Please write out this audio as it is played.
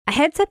A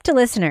heads up to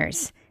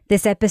listeners.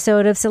 This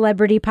episode of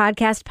Celebrity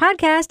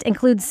Podcast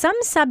includes some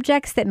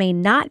subjects that may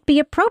not be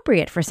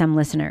appropriate for some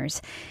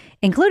listeners,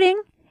 including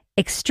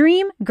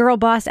extreme girl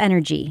boss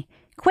energy,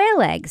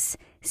 quail eggs,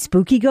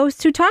 spooky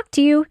ghosts who talk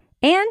to you,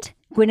 and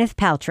Gwyneth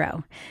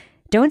Paltrow.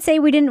 Don't say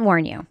we didn't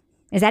warn you.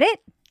 Is that it?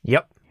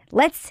 Yep.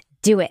 Let's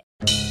do it.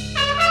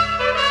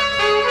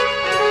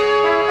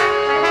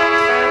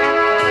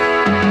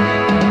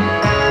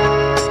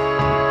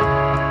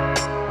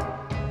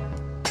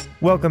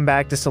 Welcome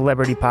back to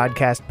Celebrity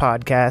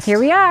Podcast. Here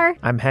we are.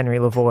 I'm Henry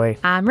Lavoie.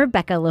 I'm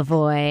Rebecca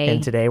Lavoie.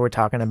 And today we're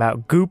talking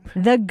about Goop.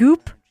 The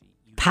Goop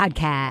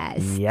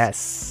Podcast.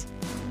 Yes.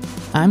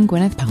 I'm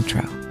Gwyneth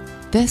Paltrow.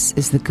 This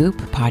is the Goop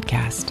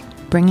Podcast,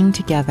 bringing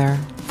together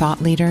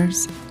thought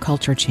leaders,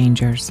 culture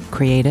changers,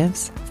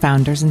 creatives,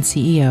 founders and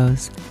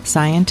CEOs,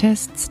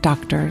 scientists,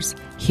 doctors,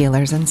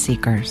 healers, and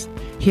seekers,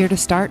 here to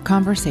start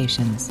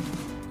conversations.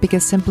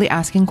 Because simply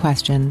asking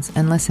questions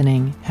and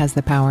listening has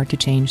the power to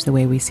change the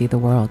way we see the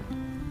world.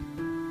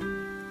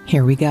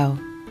 Here we go.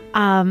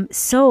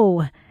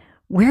 So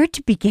where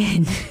to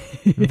begin?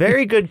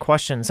 Very good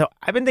question. So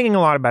I've been thinking a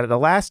lot about it. The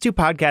last two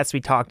podcasts we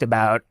talked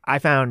about, I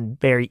found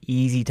very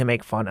easy to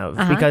make fun of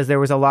because there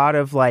was a lot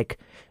of like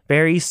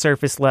very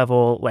surface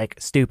level, like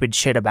stupid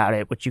shit about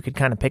it, which you could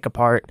kind of pick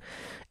apart.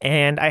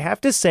 And I have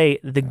to say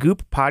the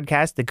Goop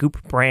podcast, the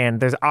Goop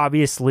brand, there's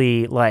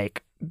obviously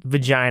like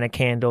vagina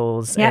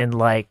candles and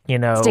like, you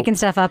know, sticking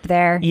stuff up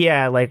there.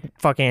 Yeah, like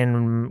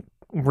fucking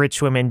rich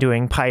women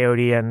doing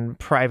peyote and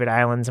private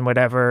islands and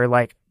whatever.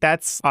 Like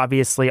that's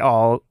obviously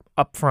all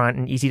upfront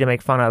and easy to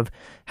make fun of.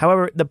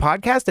 However, the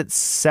podcast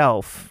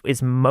itself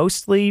is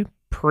mostly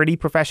pretty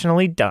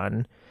professionally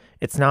done.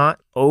 It's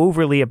not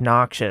overly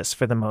obnoxious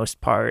for the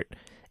most part.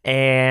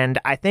 And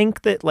I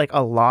think that like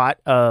a lot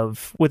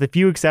of, with a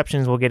few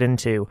exceptions we'll get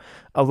into,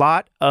 a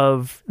lot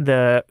of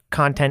the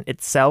content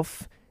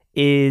itself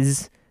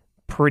is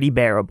pretty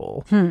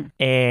bearable.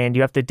 And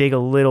you have to dig a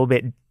little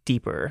bit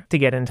deeper to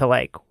get into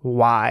like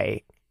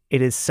why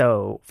it is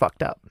so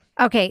fucked up.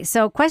 Okay,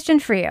 so question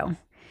for you.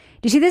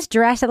 Do you see this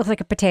dress that looks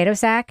like a potato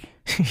sack?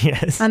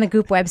 Yes. On the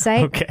Goop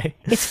website? Okay.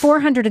 It's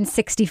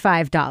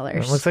 $465.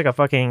 It looks like a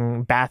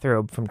fucking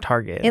bathrobe from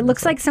Target. It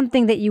looks like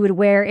something that you would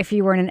wear if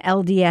you were in an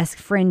LDS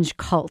fringe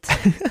cult.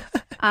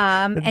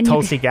 And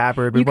Tulsi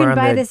Gabbard would wear on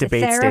the debate stage. You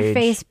can buy this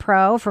TheraFace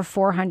Pro for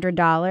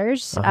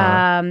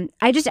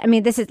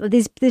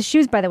 $400. These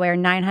shoes, by the way, are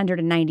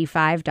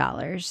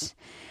 $995.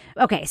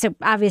 Okay, so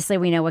obviously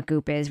we know what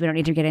Goop is. We don't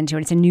need to get into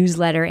it. It's a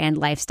newsletter and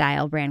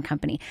lifestyle brand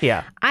company.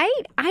 Yeah. I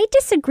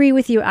disagree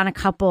with you on a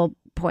couple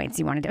points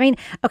you wanted. I mean,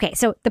 okay,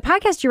 so the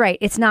podcast, you're right,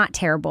 it's not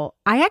terrible.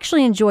 I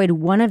actually enjoyed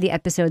one of the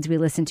episodes we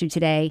listened to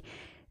today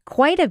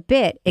quite a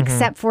bit,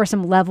 except for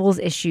some levels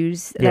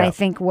issues that I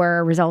think were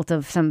a result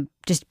of some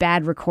just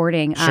bad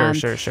recording. Sure.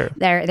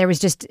 There was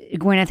just,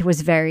 Gwyneth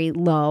was very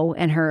low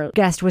and her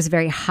guest was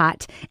very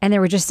hot, and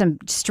there were just some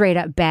straight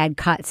up bad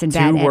cuts and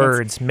bad edits. 2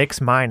 words,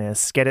 mix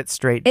minus, get it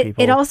straight,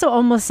 people. It also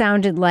almost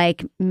sounded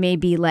like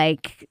maybe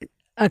like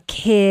a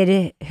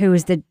kid who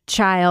is the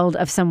child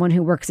of someone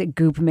who works at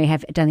Goop may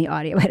have done the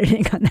audio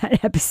editing on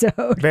that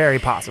episode. Very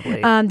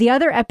possibly. The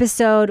other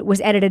episode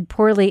was edited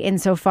poorly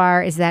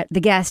insofar as that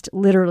the guest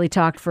literally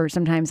talked for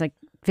sometimes like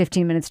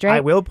 15 minutes straight. I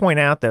will point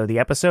out, though, the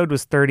episode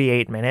was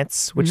 38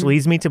 minutes, which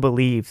leads me to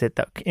believe that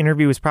the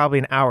interview was probably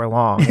an hour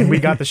long, and we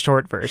got the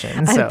short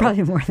version. So.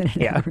 Probably more than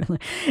an hour.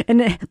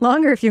 And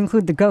longer if you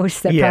include the ghosts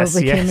that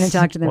probably came in and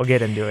talked to them. We'll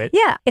get into it.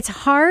 Yeah. It's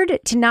hard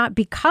to not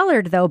be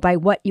colored, though, by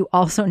what you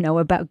also know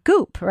about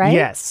Goop, right?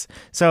 Yes.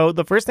 So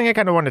the first thing I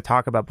kind of want to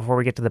talk about before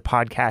we get to the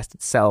podcast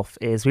itself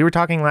is we were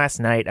talking last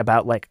night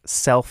about like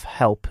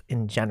self-help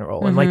in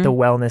general and like the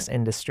wellness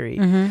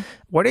industry.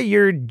 What are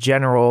your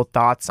general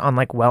thoughts on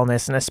like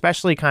wellness, and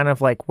especially kind of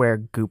like where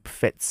Goop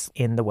fits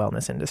in the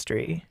wellness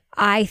industry?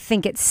 I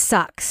think it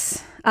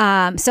sucks.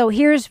 So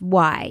here's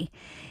why.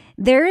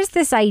 There is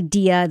this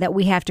idea that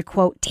we have to,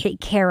 quote, take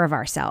care of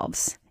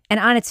ourselves. And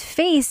on its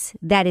face,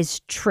 that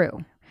is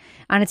true.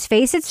 On its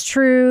face, it's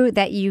true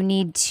that you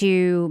need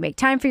to make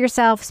time for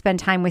yourself, spend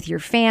time with your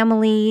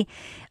family.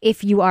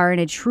 If you are in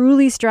a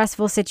truly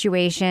stressful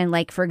situation,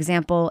 like, for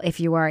example, if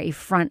you are a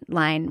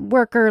frontline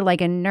worker, like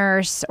a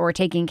nurse or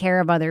taking care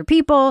of other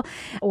people,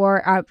 or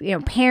a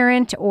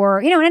parent,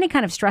 or, in any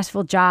kind of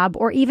stressful job,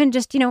 or even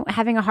just,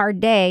 having a hard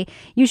day,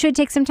 you should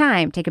take some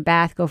time, take a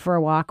bath, go for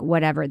a walk,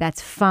 whatever.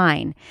 That's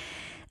fine.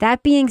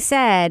 That being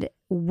said,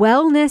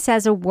 wellness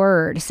as a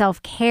word,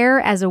 self-care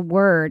as a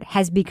word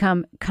has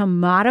become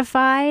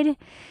commodified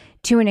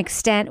to an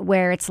extent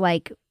where it's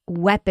like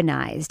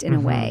weaponized in a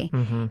way.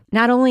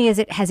 Not only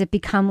has it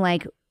become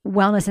like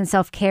wellness and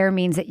self-care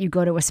means that you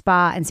go to a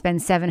spa and spend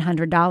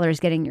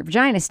 $700 getting your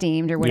vagina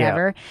steamed or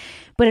whatever,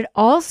 but it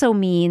also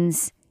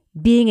means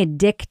being a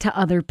dick to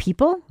other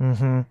people.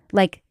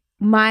 Like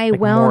my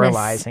wellness,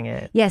 moralizing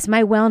it. Yes,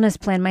 my wellness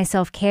plan, my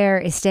self-care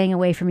is staying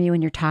away from you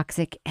and your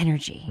toxic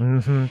energy.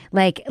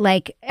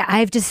 Like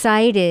I've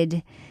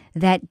decided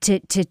that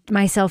to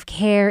my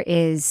self-care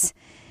is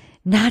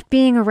not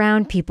being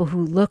around people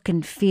who look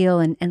and feel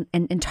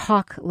and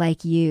talk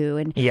like you,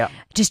 and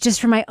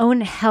just for my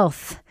own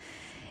health.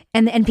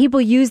 And people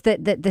use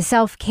the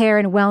self-care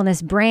and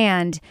wellness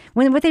brand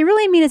when what they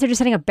really mean is they're just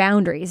setting up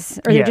boundaries,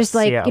 or they're just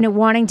like,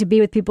 wanting to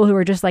be with people who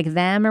are just like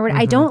them or what.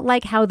 I don't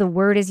like how the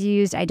word is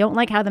used. I don't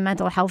like how the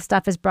mental health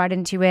stuff is brought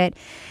into it.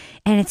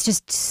 And it's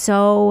just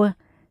so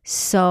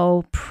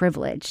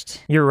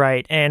privileged. You're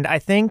right. And I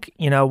think,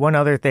 one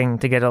other thing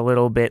to get a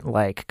little bit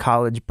like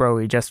college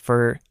bro-y just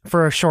for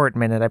a short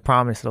minute, I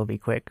promise it'll be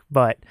quick,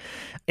 but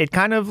it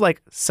kind of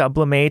like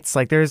sublimates,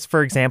 like there's,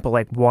 for example,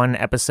 like one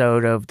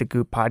episode of the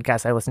Goop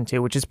podcast I listened to,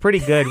 which is pretty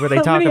good, where they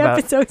talk about... How many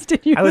episodes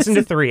did you listen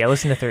to? I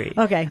listened to 3.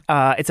 Okay.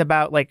 It's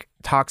about like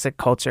toxic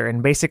culture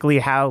and basically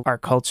how our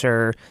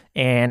culture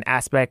and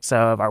aspects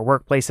of our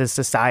workplaces,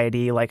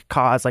 society, like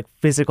cause like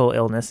physical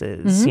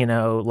illnesses,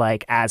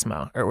 like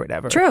asthma or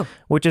whatever. True.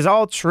 Which is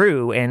all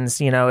true. And,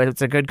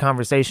 it's a good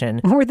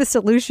conversation. Or the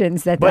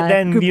solutions that But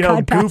then,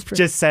 Goop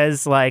just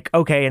says like,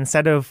 okay,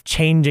 instead of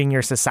changing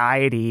your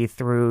society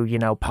through,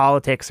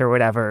 politics or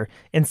whatever,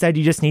 instead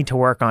you just need to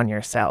work on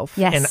yourself.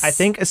 Yes. And I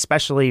think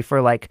especially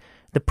for like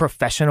the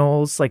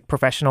professionals, like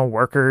professional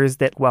workers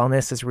that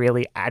wellness is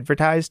really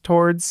advertised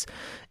towards,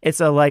 it's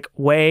a like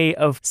way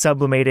of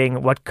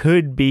sublimating what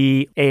could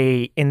be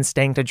a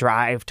instinct, a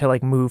drive to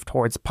like move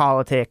towards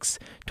politics,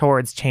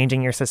 towards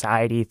changing your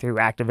society through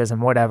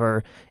activism,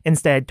 whatever,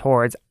 instead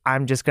towards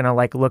I'm just going to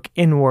like look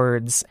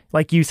inwards,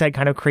 like you said,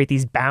 kind of create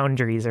these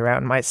boundaries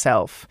around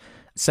myself.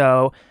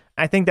 So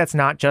I think that's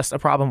not just a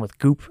problem with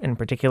Goop in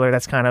particular.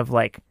 That's kind of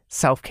like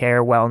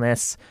self-care,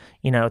 wellness,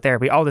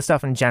 therapy, all this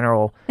stuff in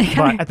general.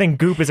 But I think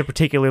Goop is a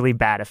particularly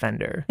bad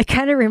offender. It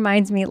kind of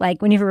reminds me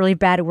like when you have a really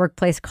bad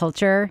workplace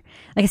culture,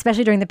 like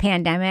especially during the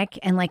pandemic,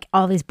 and like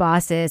all these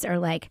bosses are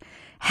like,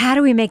 how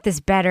do we make this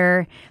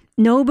better?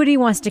 Nobody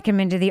wants to come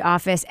into the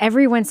office.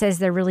 Everyone says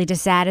they're really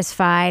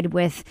dissatisfied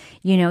with,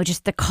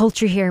 just the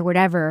culture here,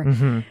 whatever.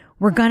 Mm-hmm.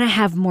 We're going to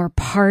have more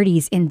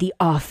parties in the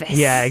office.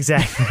 Yeah,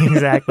 exactly.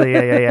 Exactly.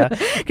 Yeah.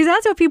 Because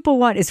that's what people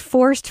want, is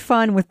forced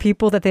fun with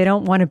people that they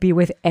don't want to be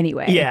with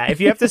anyway. Yeah, if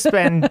you have to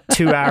spend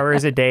 2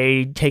 hours a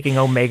day taking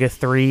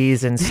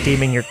omega-3s and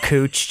steaming your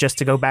cooch just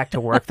to go back to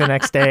work the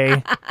next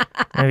day,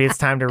 maybe it's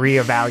time to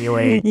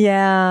reevaluate.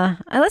 Yeah.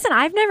 Listen,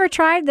 I've never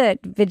tried the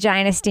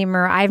vagina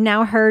steamer. I've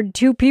now heard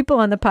 2 people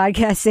on the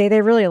podcast say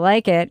they really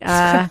like it.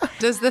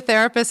 Does the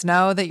therapist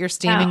know that you're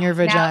steaming your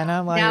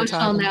vagina while you're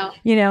talking? Now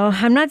she'll know.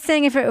 I'm not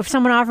saying if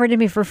someone offered it to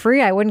me for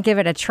free, I wouldn't give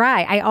it a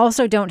try. I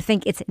also don't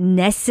think it's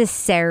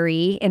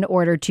necessary in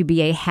order to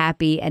be a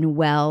happy and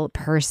well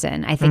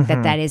person. I think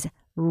that is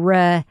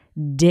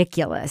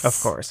ridiculous. Of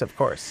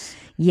course.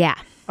 Yeah.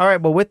 All right.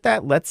 Well, with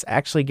that, let's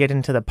actually get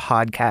into the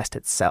podcast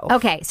itself.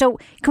 Okay. So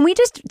can we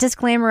just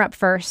disclaimer up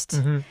first?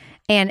 Mm-hmm.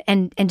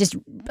 And just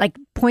like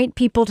point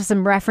people to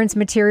some reference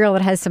material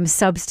that has some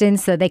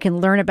substance so they can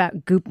learn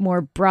about Goop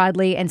more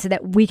broadly, and so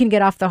that we can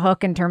get off the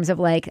hook in terms of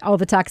like all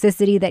the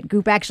toxicity that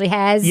Goop actually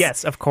has.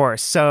 Yes, of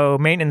course. So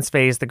Maintenance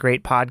Phase, the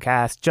great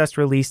podcast, just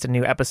released a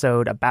new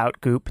episode about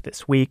Goop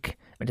this week.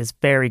 It is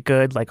very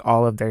good, like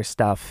all of their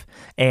stuff.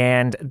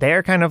 And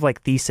their kind of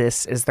like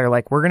thesis is they're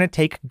like, we're going to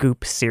take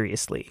Goop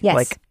seriously,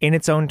 like in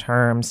its own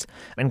terms,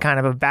 and kind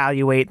of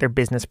evaluate their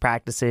business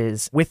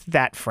practices with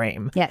that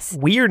frame. Yes.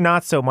 We are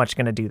not so much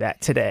going to do that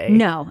today.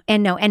 No.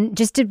 And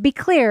just to be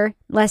clear,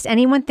 lest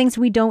anyone thinks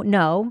we don't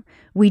know,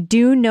 we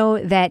do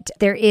know that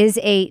there is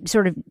a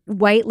sort of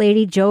white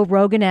lady Joe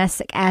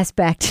Rogan-esque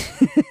aspect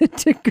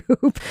to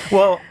Goop.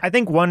 Well, I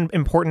think one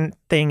important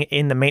thing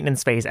in the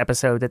Maintenance Phase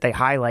episode that they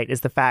highlight is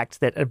the fact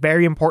that a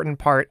very important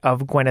part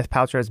of Gwyneth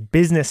Paltrow's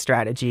business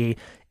strategy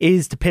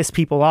is to piss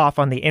people off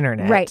on the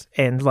internet. Right.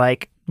 And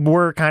like,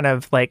 we're kind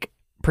of like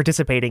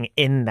participating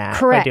in that.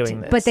 Correct. By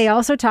doing this. But they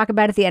also talk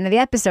about at the end of the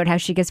episode how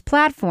she gives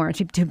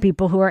platforms to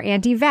people who are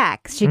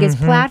anti-vax. She gives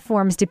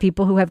platforms to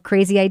people who have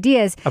crazy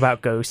ideas about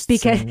ghosts.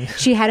 Because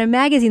she had a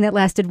magazine that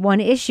lasted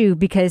 1 issue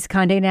because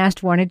Condé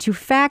Nast wanted to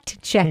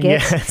fact check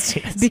it.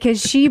 Yes. Because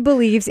she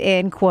believes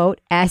in, quote,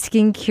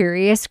 asking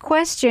curious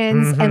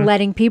questions and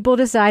letting people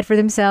decide for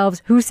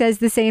themselves who says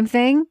the same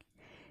thing.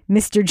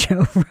 Mr.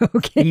 Joe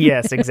Rogan.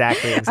 Yes,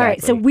 exactly. All right,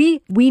 so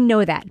we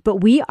know that, but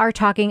we are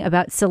talking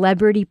about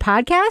celebrity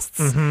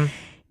podcasts,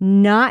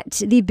 not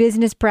the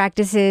business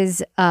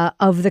practices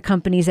of the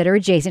companies that are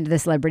adjacent to the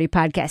celebrity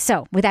podcast.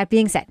 So with that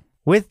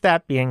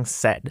being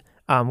said,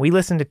 we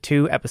listened to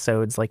 2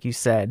 episodes, like you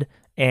said,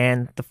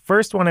 and the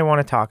first one I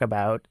want to talk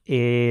about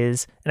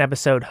is an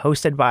episode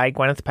hosted by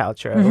Gwyneth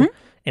Paltrow,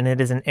 and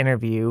it is an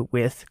interview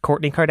with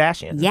Kourtney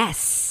Kardashian.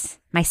 Yes.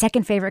 My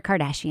second favorite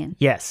Kardashian.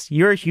 Yes,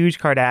 you're a huge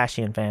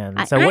Kardashian fan.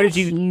 So what did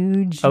you?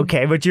 Huge.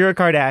 Okay, but you're a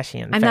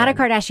Kardashian fan. I'm not a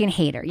Kardashian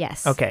hater.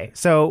 Yes. Okay,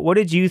 so what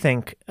did you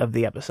think of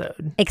the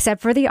episode?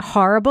 Except for the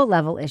horrible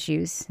level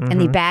issues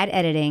and the bad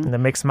editing, and the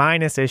mix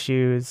minus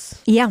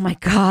issues. Yeah, oh my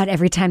God!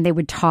 Every time they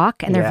would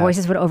talk and their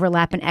voices would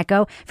overlap and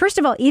echo. First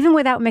of all, even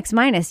without mix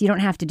minus, you don't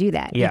have to do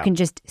that. Yeah. You can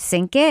just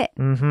sync it.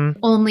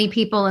 Only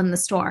people in the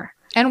store.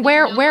 And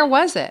where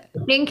was it?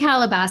 In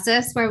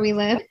Calabasas, where we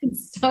live.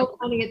 It's so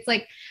funny. It's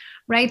like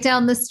right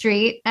down the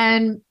street.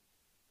 And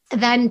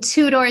Then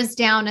 2 doors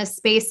down, a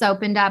space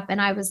opened up,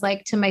 and I was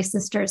like to my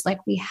sisters, like,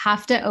 we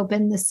have to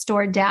open this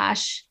store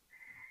dash,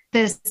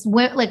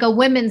 like a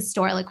women's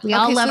store. Like we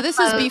all love. So this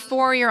is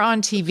before you're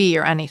on TV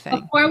or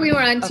anything. Before we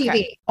were on TV.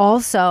 Okay.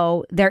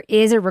 Also, there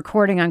is a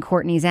recording on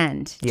Courtney's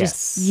end. Yes.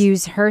 Just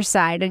use her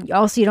side. And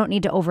also, you don't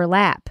need to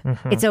overlap.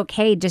 It's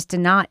okay just to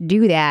not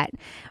do that.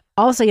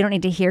 Also, you don't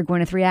need to hear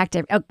Gwyneth react.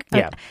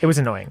 Yeah, it was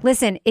annoying.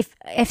 Listen,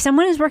 if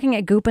someone is working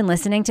at Goop and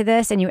listening to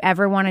this and you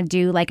ever want to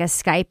do like a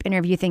Skype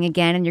interview thing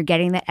again and you're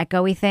getting that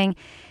echoey thing,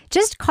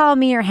 just call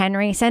me or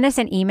Henry, send us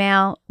an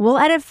email. We'll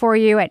edit for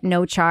you at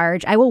no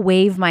charge. I will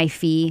waive my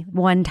fee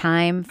one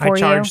time for you. I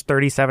charge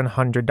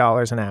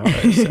 $3,700 an hour.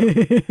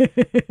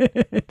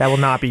 So that will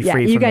not be free for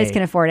me. You guys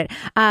can afford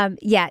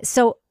it.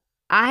 So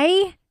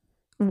I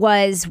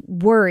was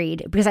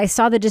worried because I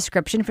saw the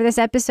description for this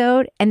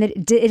episode and that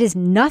it is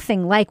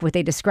nothing like what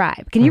they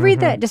describe. Can you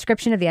read the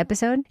description of the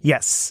episode?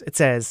 Yes. It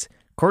says,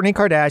 Kourtney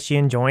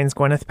Kardashian joins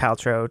Gwyneth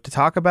Paltrow to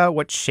talk about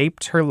what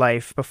shaped her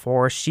life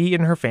before she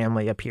and her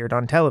family appeared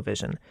on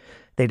television.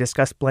 They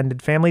discuss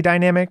blended family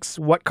dynamics,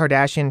 what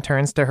Kardashian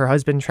turns to her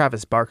husband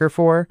Travis Barker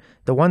for,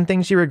 the one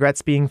thing she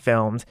regrets being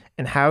filmed,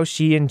 and how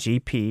she and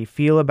GP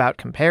feel about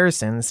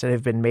comparisons that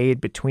have been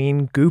made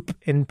between Goop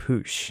and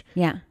Poosh.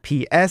 Yeah.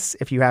 P.S.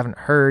 If you haven't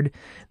heard,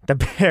 the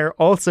pair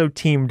also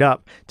teamed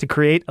up to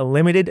create a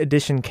limited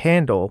edition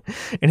candle,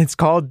 and it's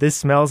called This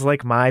Smells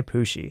Like My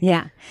Pooshy.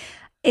 Yeah.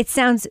 It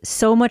sounds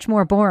so much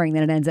more boring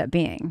than it ends up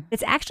being.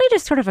 It's actually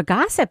just sort of a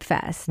gossip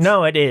fest.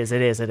 No, it is.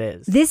 It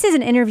is. This is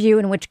an interview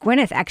in which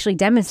Gwyneth actually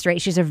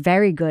demonstrates she's a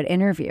very good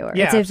interviewer.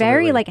 Yeah, it's a absolutely.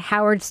 very like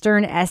Howard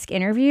Stern-esque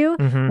interview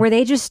where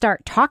they just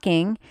start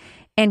talking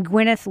and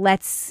Gwyneth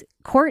lets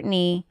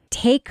Kourtney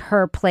take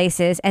her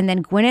places and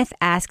then Gwyneth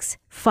asks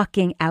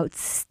fucking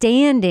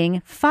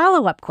outstanding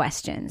follow-up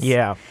questions.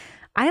 Yeah.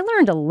 I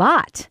learned a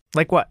lot.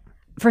 Like what?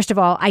 First of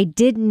all, I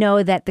did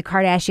know that the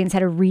Kardashians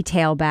had a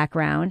retail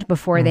background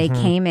before they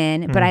came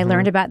in, but I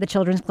learned about the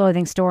children's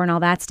clothing store and all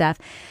that stuff.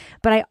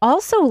 But I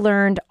also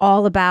learned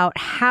all about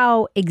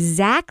how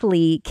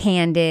exactly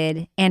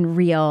candid and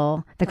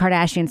real the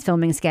Kardashians'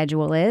 filming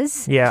schedule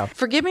is. Yeah.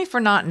 Forgive me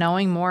for not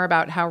knowing more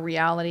about how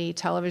reality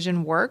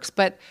television works,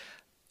 but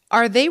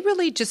are they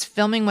really just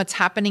filming what's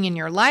happening in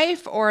your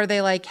life? Or are they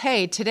like,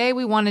 hey, today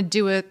we want to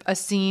do a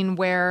scene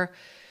where,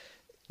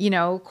 you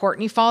know,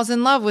 Kourtney falls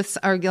in love with,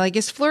 or like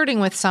is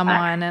flirting with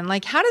someone, and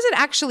like, how does it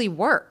actually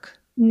work?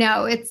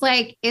 No, it's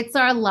like, it's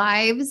our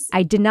lives.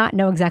 I did not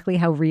know exactly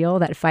how real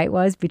that fight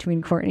was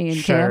between Kourtney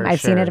and Kim.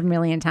 I've seen it a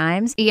million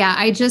times. Yeah,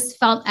 I just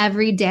felt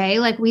every day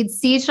like we'd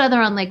see each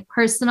other on like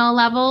personal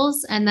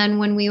levels. And then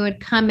when we would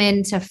come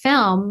in to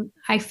film,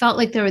 I felt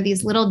like there were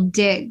these little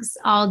digs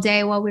all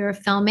day while we were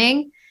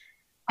filming.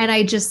 And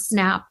I just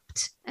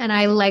snapped. And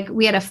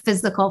we had a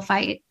physical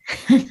fight.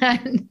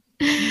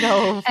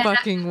 No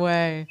fucking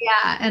way.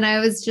 Yeah. And I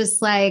was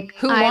just like,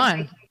 who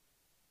won?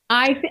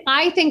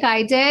 I think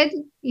I did.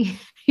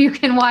 You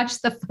can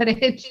watch the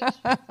footage.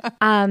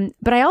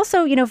 But I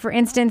also, you know, for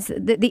instance,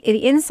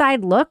 the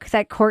inside look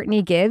that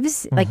Kourtney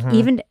gives, like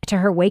even to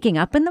her waking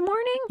up in the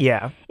morning.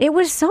 Yeah. It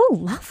was so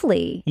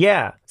lovely.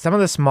 Yeah. Some of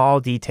the small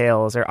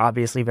details are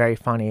obviously very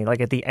funny.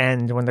 Like at the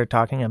end when they're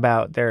talking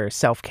about their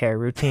self-care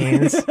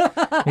routines.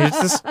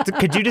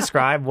 Could you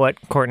describe what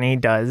Kourtney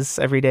does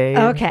every day?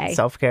 Okay.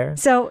 Self-care?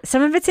 So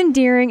some of it's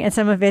endearing and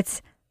some of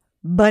it's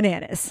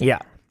bananas. Yeah.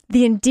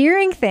 The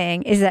endearing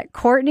thing is that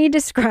Kourtney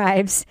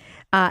describes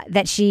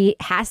that she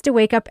has to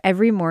wake up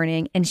every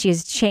morning and she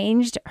has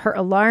changed her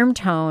alarm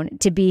tone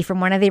to be from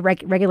one of the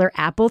regular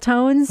Apple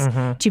tones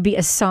to be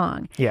a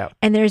song. Yeah.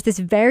 And there's this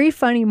very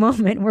funny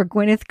moment where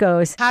Gwyneth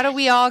goes, how do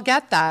we all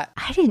get that?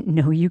 I didn't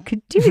know you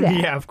could do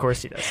that. Yeah, of course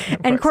she does.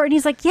 And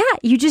Kourtney's like, yeah,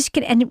 you just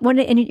can.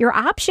 And your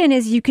option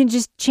is you can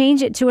just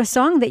change it to a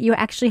song that you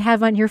actually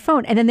have on your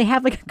phone. And then they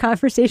have like a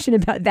conversation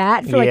about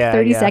that for like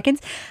 30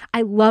 seconds.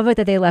 I love it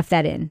that they left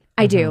that in.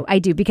 I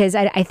do, because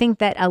I think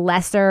that a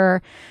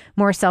lesser,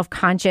 more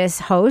self-conscious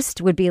host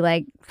would be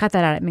like, cut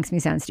that out. It makes me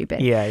sound stupid.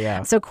 Yeah,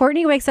 yeah. So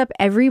Kourtney wakes up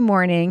every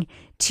morning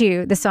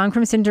to the song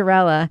from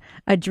Cinderella,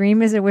 "A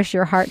Dream Is a Wish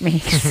Your Heart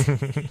Makes,"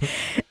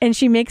 and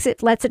she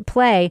lets it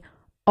play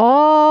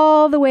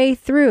all the way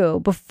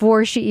through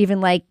before she even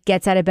like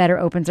gets out of bed or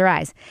opens her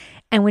eyes.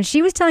 And when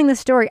she was telling the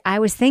story, I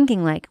was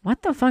thinking like,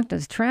 what the fuck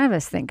does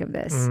Travis think of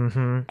this?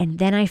 And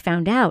then I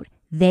found out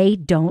they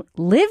don't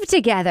live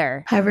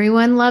together.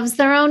 Everyone loves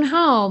their own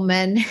home.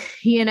 And,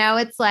 you know,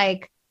 it's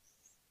like,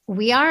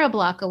 we are a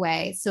block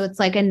away. So it's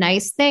like a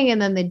nice thing.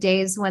 And then the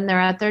days when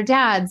they're at their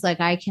dad's, like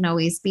I can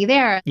always be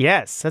there.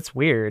 Yes, that's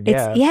weird.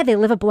 Yeah, they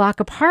live a block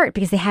apart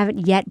because they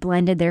haven't yet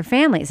blended their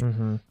families.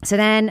 So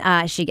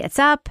then she gets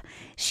up.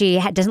 She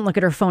doesn't look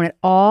at her phone at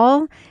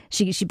all.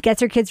 She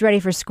gets her kids ready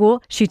for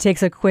school. She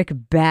takes a quick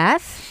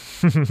bath.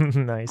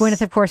 Nice.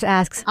 Gwyneth, of course,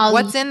 asks,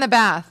 what's in the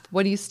bath?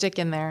 What do you stick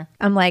in there?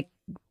 I'm like,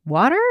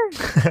 water?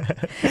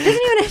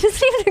 It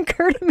doesn't even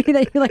occur to me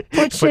that you like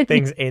put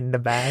things in the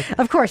bag.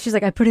 Of course, she's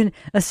like, I put in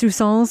a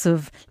sousance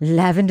of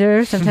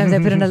lavender. Sometimes I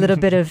put in a little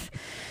bit of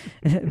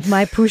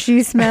my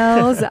pushy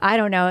smells. I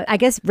don't know. I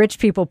guess rich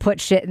people put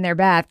shit in their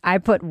bath. I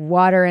put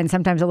water and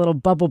sometimes a little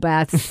bubble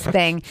bath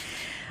thing.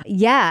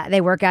 Yeah,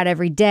 they work out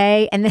every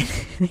day. And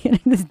then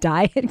this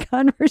diet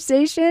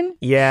conversation.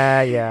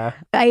 Yeah.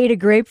 I ate a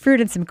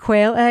grapefruit and some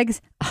quail eggs.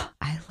 Oh,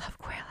 I love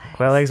quail eggs.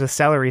 Quail eggs with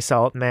celery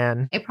salt,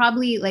 man. It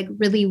probably like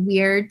really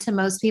weird to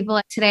most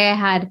people. Today I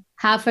had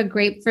half a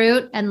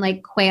grapefruit and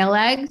like quail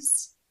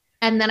eggs.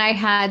 And then I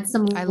had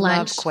some lunch. I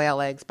love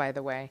quail eggs, by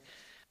the way.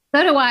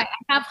 So do I. I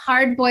have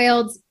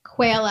hard-boiled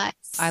quail eggs.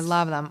 I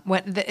love them.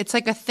 It's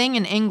like a thing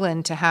in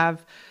England to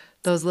have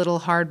those little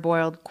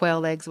hard-boiled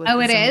quail eggs with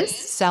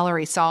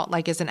celery salt,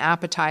 like as an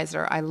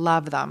appetizer. I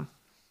love them.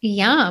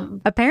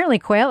 Yum. Apparently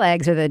quail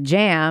eggs are the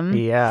jam.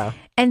 Yeah.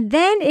 And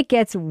then it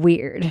gets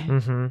weird.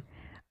 Mm-hmm.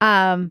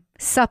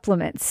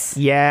 Supplements.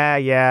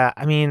 Yeah.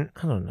 I mean,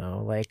 I don't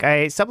know. Like,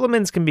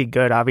 supplements can be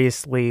good.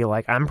 Obviously,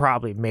 like, I'm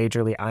probably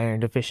majorly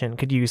iron deficient.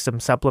 Could use some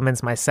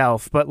supplements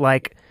myself. But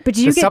like,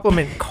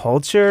 supplement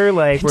culture,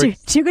 like, do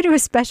you go to a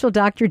special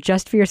doctor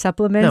just for your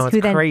supplements? No, it's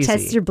who then crazy.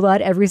 tests your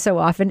blood every so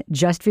often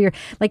just for your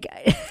like?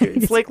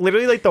 It's like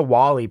literally like the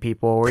Wally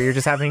people, where you're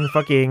just having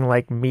fucking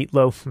like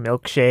meatloaf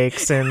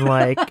milkshakes and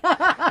like.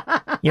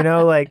 You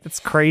know, like, it's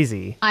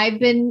crazy. I've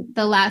been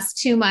the last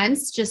 2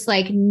 months just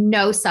like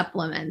no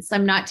supplements.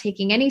 I'm not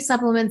taking any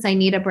supplements. I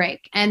need a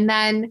break. And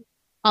then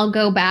I'll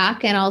go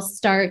back and I'll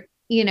start,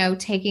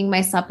 taking my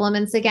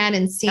supplements again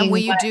and seeing. And will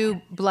you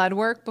do blood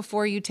work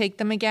before you take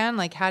them again?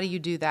 Like, how do you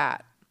do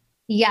that?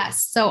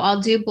 Yes. So I'll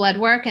do blood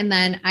work. And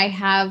then I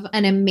have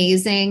an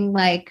amazing,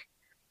 like,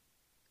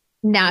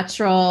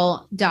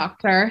 natural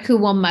doctor who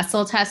will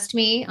muscle test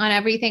me on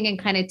everything and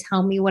kind of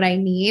tell me what I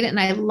need. And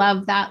I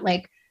love that,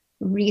 like,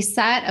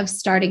 reset of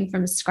starting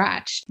from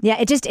scratch. Yeah,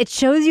 it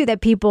shows you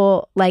that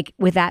people like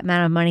with that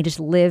amount of money just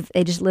live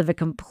a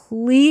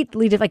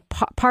completely different,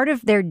 like part of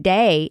their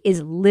day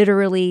is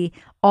literally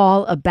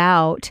all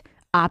about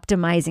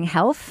optimizing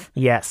health.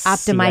 Yes.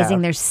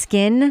 Optimizing their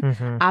skin,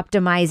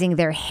 optimizing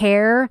their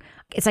hair.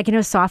 It's like,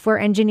 software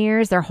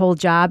engineers, their whole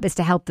job is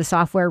to help the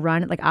software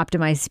run at like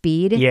optimized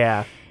speed.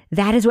 Yeah.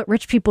 That is what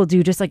rich people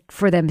do just like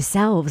for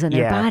themselves and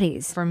their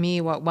bodies. For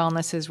me, what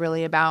wellness is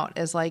really about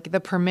is like the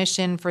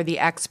permission for the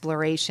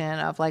exploration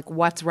of like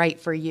what's right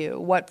for you,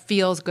 what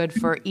feels good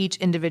for each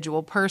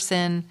individual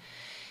person.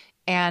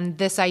 And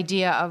this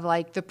idea of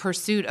like the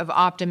pursuit of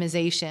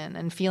optimization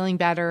and feeling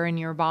better in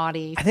your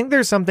body. I think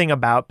there's something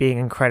about being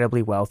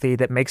incredibly wealthy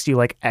that makes you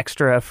like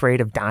extra afraid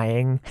of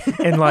dying.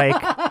 And like,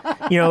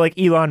 like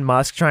Elon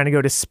Musk trying to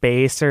go to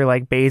space, or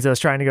like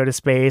Bezos trying to go to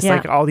space,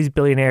 like all these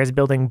billionaires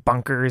building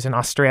bunkers in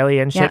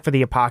Australia and shit for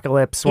the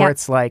apocalypse, where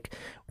it's like,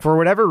 for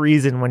whatever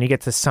reason, when you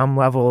get to some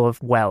level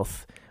of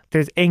wealth,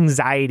 there's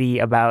anxiety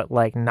about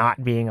like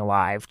not being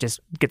alive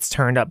just gets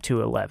turned up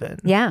to 11.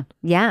 Yeah.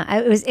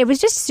 It was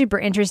just super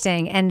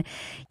interesting.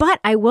 But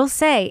I will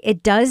say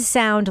it does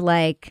sound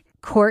like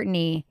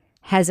Courtney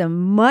has a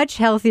much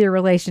healthier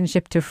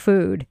relationship to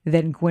food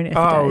than Gwyneth does.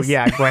 Oh,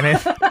 yeah,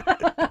 Gwyneth.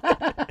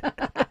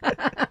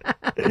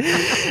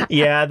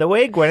 Yeah, the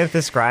way Gwyneth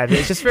described it,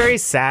 it's just very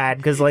sad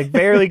because like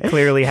very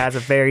clearly has a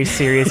very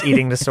serious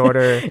eating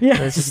disorder. Yeah.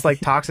 And it's just like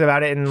talks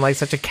about it in like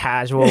such a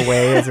casual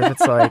way as if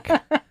it's like...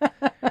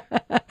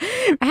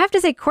 I have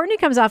to say, Courtney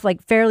comes off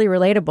like fairly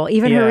relatable.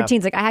 Even her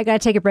routines, like I got to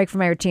take a break from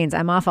my routines.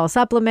 I'm off all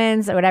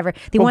supplements or whatever.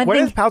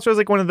 Gwyneth Paltrow is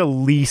like one of the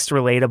least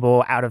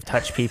relatable, out of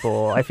touch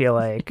people, I feel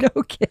like.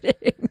 No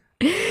kidding.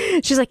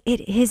 She's like,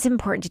 it is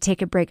important to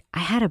take a break. I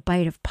had a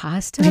bite of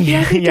pasta.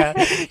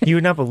 Yeah. You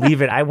would not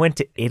believe it. I went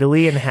to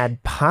Italy and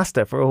had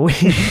pasta for a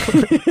week.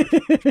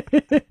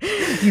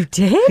 You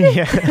did?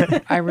 Yeah.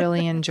 I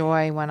really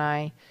enjoy when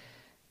I,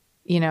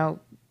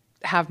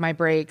 have my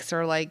breaks,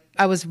 or like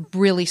I was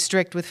really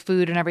strict with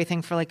food and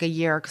everything for like a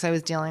year because I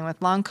was dealing with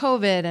long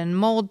COVID and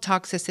mold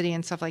toxicity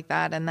and stuff like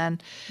that. And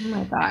then oh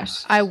my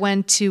gosh, I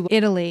went to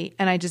Italy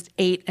and I just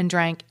ate and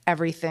drank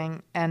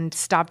everything and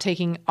stopped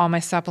taking all my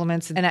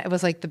supplements. And it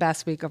was like the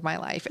best week of my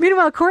life.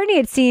 Meanwhile, Courtney,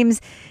 it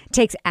seems,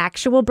 takes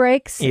actual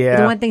breaks.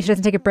 Yeah. The one thing she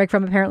doesn't take a break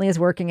from apparently is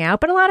working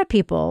out. But a lot of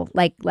people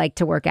like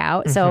to work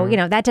out. So,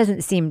 that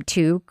doesn't seem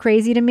too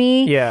crazy to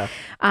me. Yeah.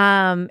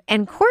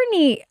 And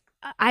Courtney,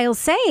 I'll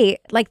say,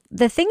 like,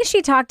 the things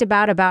she talked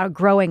about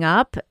growing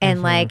up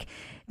and like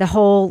the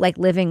whole like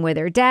living with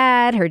her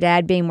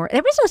dad being more,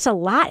 there was just a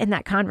lot in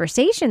that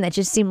conversation that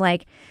just seemed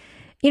like,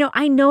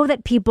 I know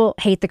that people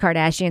hate the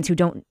Kardashians who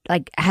don't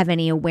like have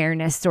any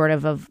awareness sort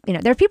of,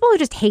 there are people who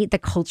just hate the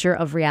culture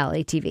of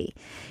reality TV.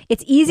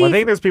 It's easy. Well, I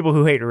think there's people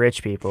who hate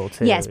rich people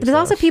too. Yes, but there's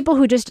also people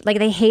who just like,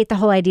 they hate the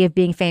whole idea of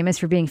being famous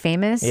for being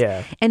famous.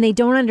 Yeah. And they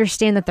don't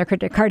understand that the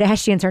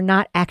Kardashians are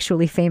not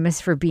actually famous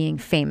for being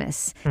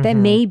famous. That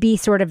may be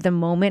sort of the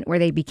moment where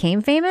they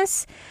became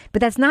famous, but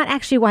that's not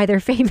actually why they're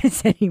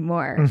famous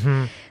anymore.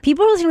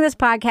 People listening to this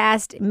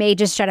podcast may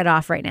just shut it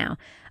off right now.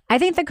 I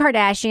think the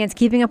Kardashians,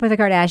 Keeping Up with the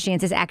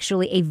Kardashians, is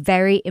actually a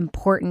very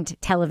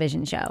important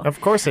television show.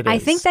 Of course it is. I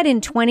think that in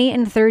 20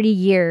 and 30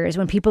 years,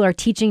 when people are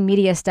teaching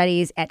media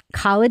studies at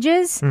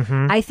colleges,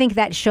 I think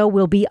that show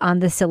will be on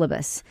the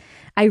syllabus.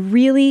 I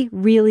really,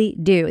 really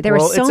do. There are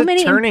so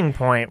many. It's a turning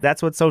point.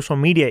 That's what social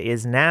media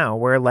is now,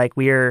 where like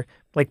we're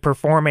like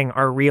performing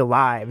our real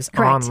lives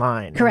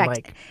online.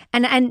 Correct.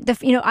 And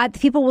the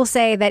people will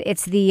say that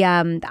it's the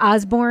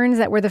Osbournes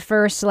that were the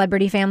first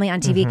celebrity family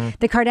on TV.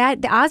 The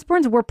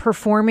Osbournes were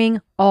performing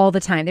all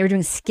the time. They were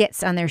doing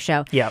skits on their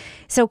show. Yep.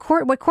 So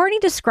what Courtney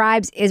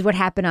describes is what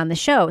happened on the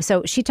show.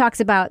 So she talks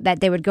about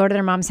that they would go to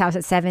their mom's house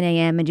at 7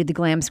 a.m. and do the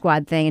glam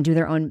squad thing and do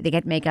their own, they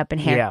get makeup and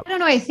hair. Yep. I don't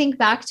know. I think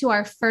back to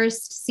our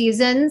first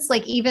seasons,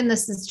 like even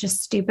this is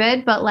just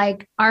stupid, but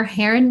like our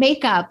hair and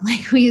makeup,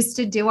 like we used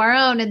to do our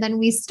own. And then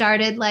we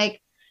started like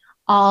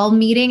all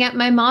meeting at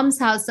my mom's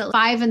house at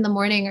 5 a.m.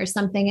 or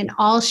something and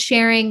all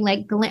sharing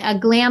like a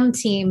glam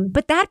team.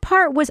 But that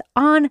part was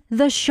on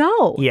the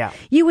show. Yeah.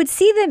 You would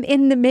see them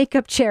in the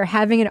makeup chair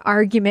having an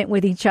argument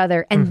with each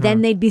other, and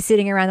then they'd be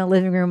sitting around the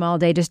living room all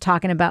day just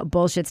talking about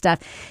bullshit stuff.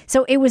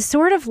 So it was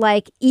sort of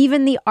like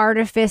even the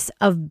artifice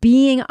of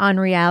being on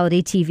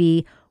reality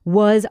TV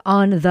was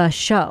on the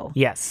show.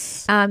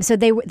 Yes. So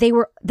they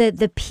were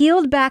the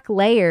peeled back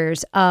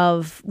layers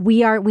of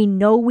we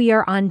know we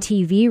are on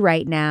TV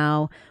right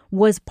now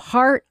was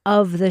part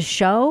of the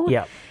show.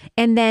 Yeah.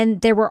 And then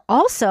there were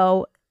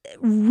also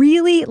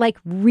really like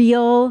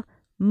real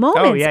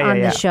moments on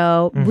the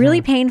show,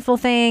 really painful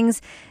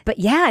things. But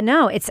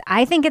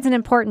I think it's an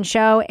important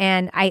show,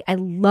 and I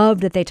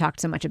love that they talked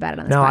so much about it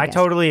on this podcast. I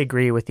totally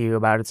agree with you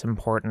about its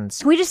importance.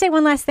 Can we just say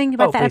one last thing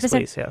about that episode?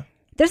 Please, yeah.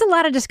 There's a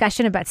lot of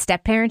discussion about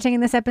step-parenting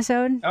in this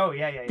episode. Oh,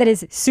 yeah. That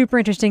is super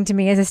interesting to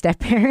me as a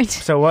step-parent.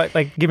 So what,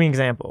 like, give me an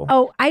example.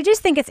 Oh, I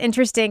just think it's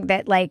interesting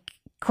that, like,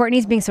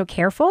 Courtney's being so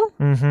careful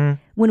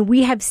when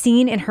we have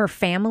seen in her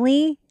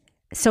family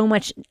so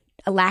much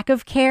a lack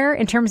of care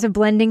in terms of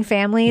blending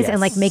families and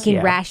like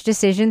making rash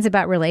decisions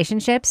about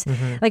relationships.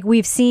 Like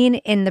we've seen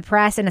in the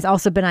press, and it's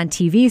also been on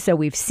TV, so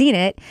we've seen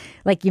it.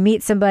 Like you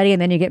meet somebody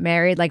and then you get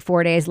married like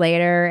 4 days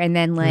later, and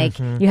then like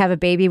you have a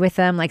baby with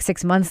them like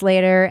 6 months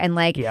later, and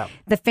like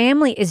the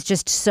family is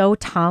just so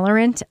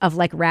tolerant of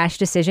like rash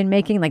decision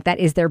making. Like that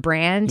is their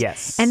brand.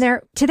 Yes. And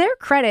they're, to their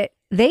credit,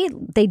 they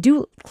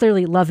do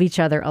clearly love each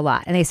other a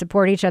lot, and they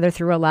support each other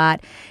through a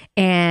lot.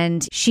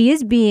 And she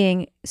is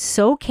being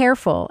so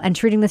careful and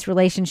treating this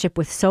relationship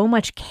with so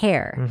much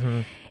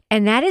care.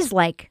 And that is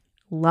like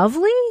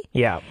lovely.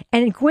 Yeah.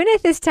 And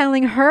Gwyneth is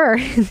telling her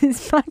in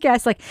this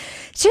podcast, like,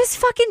 just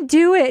fucking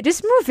do it.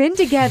 Just move in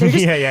together.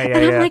 Just, and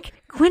I'm like,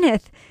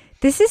 Gwyneth,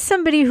 this is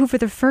somebody who, for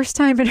the first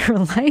time in her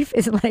life,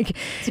 is like...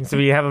 So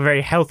you have a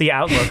very healthy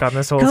outlook on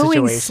this whole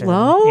going situation.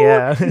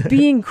 Slow,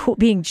 being cool,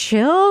 being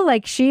chill.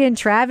 Like she and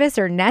Travis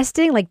are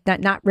nesting, like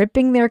not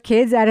ripping their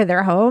kids out of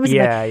their homes.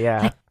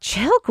 Like,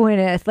 chill,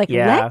 Gwyneth. Like,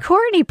 let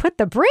Courtney put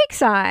the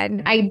brakes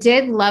on. I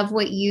did love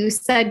what you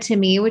said to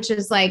me, which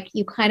is like,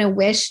 you kind of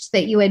wished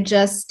that you had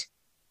just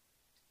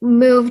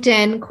moved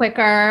in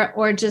quicker,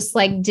 or just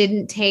like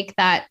didn't take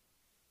that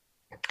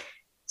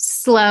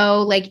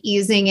slow, like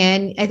easing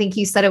in. I think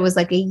you said it was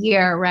like a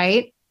year,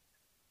 right?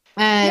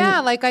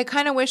 And like I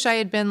kind of wish I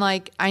had been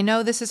like, I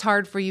know this is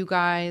hard for you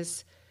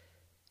guys.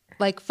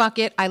 Like, fuck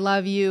it. I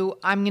love you.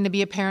 I'm going to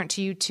be a parent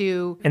to you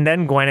too. And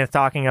then Gwyneth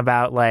talking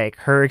about like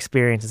her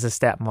experience as a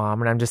stepmom.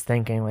 And I'm just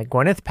thinking like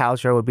Gwyneth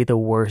Paltrow would be the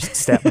worst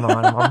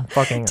stepmom on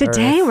fucking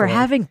Today earth. we're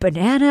having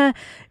banana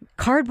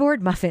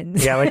cardboard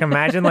muffins. Yeah, like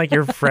imagine like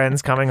your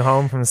friends coming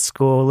home from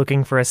school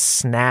looking for a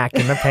snack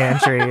in the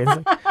pantry. It's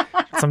like,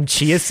 some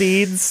chia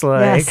seeds.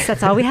 Like. Yes,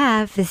 that's all we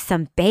have is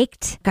some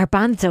baked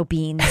garbanzo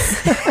beans.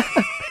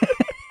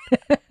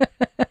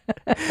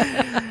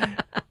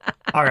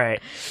 All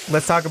right,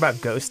 let's talk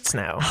about ghosts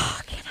now.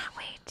 Oh, cannot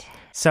wait.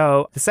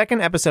 So the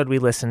second episode we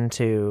listened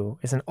to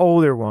is an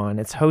older one.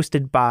 It's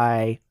hosted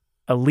by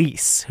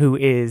Elise, who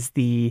is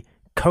the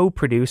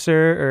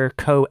co-producer or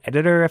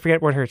co-editor. I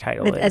forget what her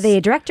title is.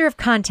 The director of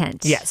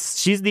content. Yes.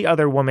 She's the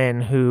other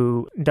woman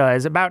who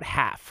does about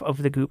half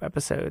of the Goop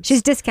episodes.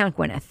 She's discount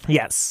Gwyneth.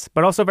 Yes,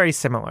 but also very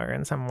similar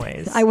in some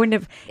ways. I wouldn't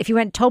have, if you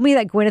had told me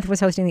that Gwyneth was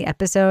hosting the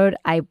episode,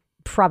 I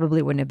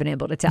probably wouldn't have been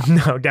able to tell.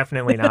 No,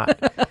 definitely not.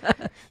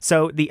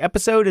 So the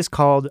episode is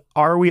called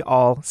Are We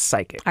All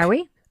Psychic? Are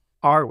we?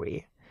 Are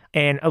we?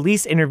 And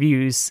Elise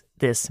interviews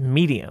this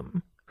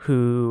medium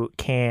who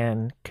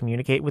can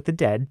communicate with the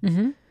dead.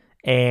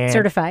 And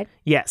certified.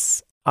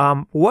 Yes.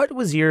 What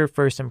was your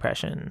first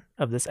impression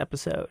of this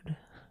episode?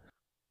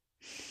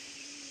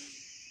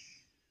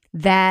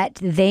 That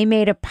they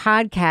made a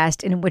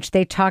podcast in which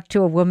they talked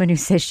to a woman who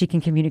says she can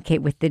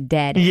communicate with the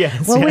dead.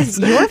 Yes. What was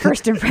your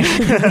first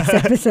impression of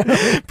this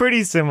episode?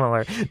 Pretty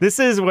similar. This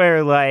is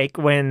where, like,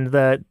 when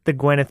the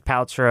Gwyneth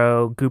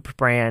Paltrow Goop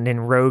brand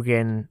and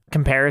Rogan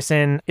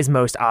comparison is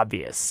most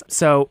obvious.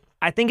 So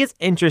I think it's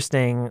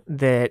interesting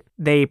that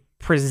they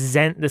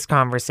present this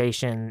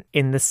conversation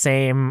in the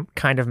same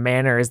kind of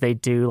manner as they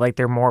do, like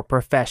their more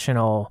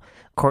professional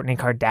Kourtney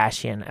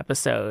Kardashian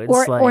episodes.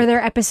 Or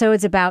their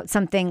episodes about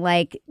something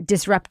like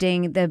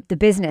disrupting the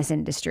business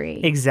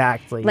industry.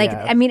 Exactly. Like,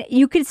 yeah. I mean,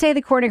 you could say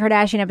the Kourtney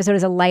Kardashian episode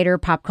is a lighter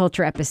pop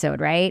culture episode,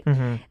 right?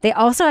 Mm-hmm. They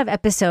also have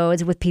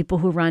episodes with people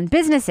who run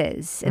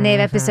businesses, and they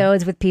have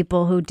episodes with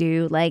people who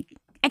do like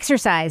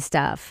exercise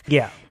stuff.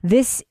 Yeah.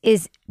 This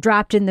is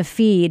dropped in the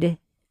feed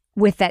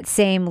with that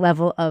same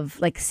level of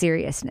like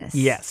seriousness.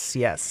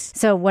 Yes.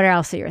 So what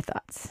else are your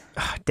thoughts?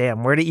 Oh,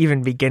 damn, where to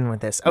even begin with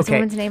this? What's the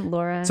Okay. woman's name?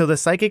 Laura? So the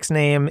psychic's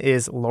name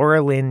is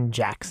Laura Lynn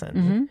Jackson.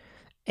 Mm-hmm.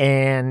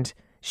 And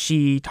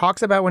she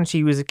talks about when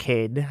she was a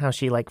kid, how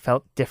she like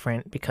felt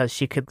different because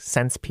she could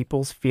sense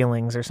people's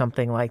feelings or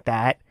something like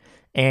that.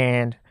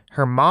 And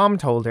her mom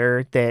told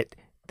her that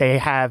they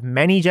have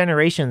many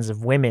generations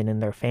of women in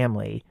their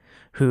family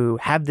who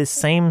have this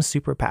same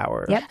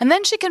superpower. Yep. And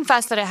then she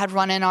confessed that it had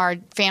run in our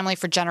family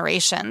for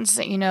generations,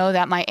 you know,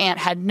 that my aunt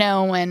had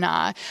known when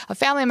a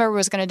family member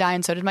was going to die,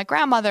 and so did my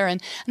grandmother.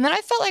 And then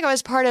I felt like I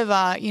was part of,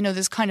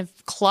 this kind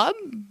of club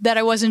that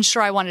I wasn't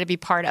sure I wanted to be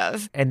part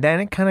of. And then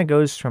it kind of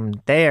goes from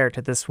there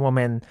to this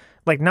woman,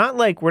 like, not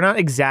like, we're not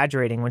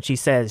exaggerating when she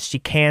says she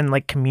can,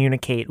 like,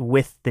 communicate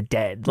with the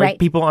dead. Like, right.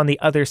 people on the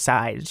other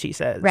side, she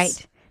says.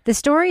 Right. The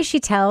story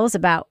she tells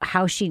about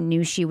how she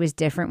knew she was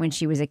different when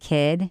she was a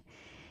kid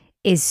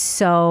is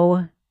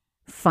so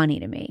funny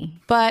to me.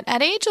 But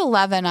at age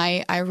 11,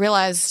 I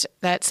realized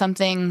that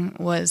something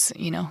was,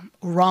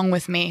 wrong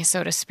with me,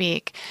 so to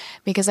speak,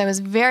 because I was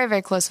very,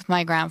 very close with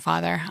my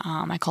grandfather.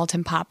 I called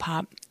him Pop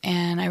Pop.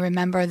 And I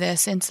remember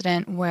this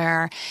incident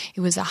where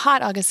it was a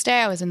hot August day.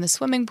 I was in the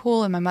swimming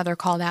pool and my mother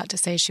called out to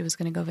say she was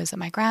going to go visit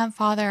my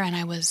grandfather. And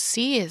I was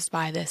seized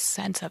by this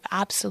sense of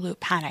absolute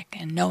panic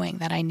and knowing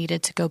that I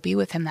needed to go be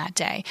with him that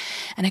day.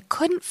 And I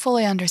couldn't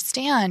fully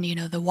understand,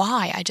 the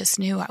why. I just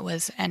knew it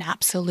was an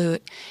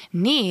absolute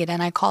need.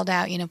 And I called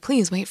out,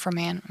 please wait for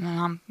me.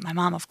 And my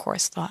mom, of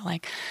course, thought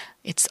like,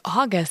 it's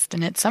August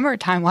and it's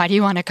summertime. Why do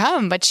you want to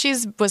come? But she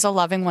was a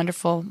loving,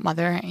 wonderful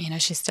mother.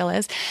 She still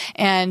is.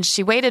 And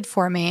she waited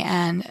for me.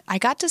 And I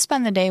got to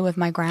spend the day with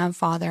my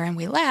grandfather, and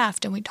we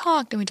laughed and we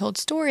talked and we told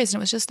stories. And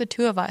it was just the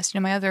two of us.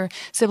 My other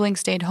siblings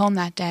stayed home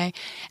that day.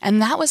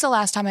 And that was the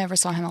last time I ever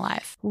saw him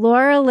alive.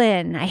 Laura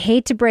Lynn, I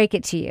hate to break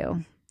it to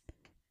you,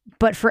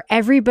 but for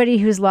everybody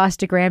who's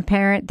lost a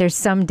grandparent, there's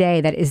some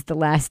day that is the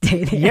last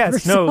day they ever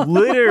saw.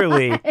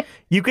 Literally.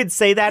 You could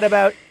say that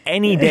about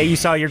any day you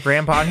saw your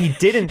grandpa and he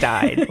didn't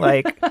die.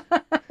 Like,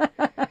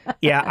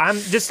 yeah, I'm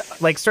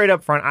just like straight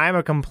up front. I'm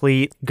a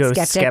complete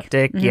ghost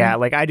skeptic. Mm-hmm. Yeah,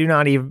 like I do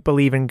not even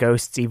believe in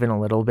ghosts even a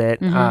little bit.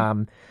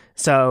 Mm-hmm.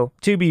 So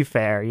to be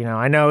fair,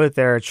 I know that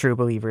there are true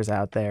believers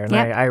out there, and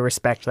yep. I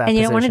respect that. And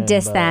you don't want to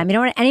diss but... them. You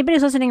don't want anybody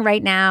who's listening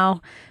right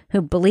now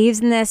who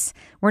believes in this.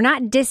 We're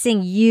not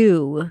dissing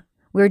you.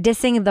 We're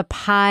dissing the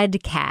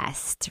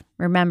podcast.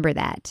 Remember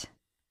that.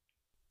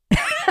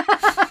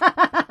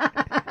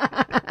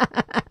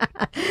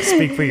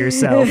 Speak for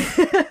yourself.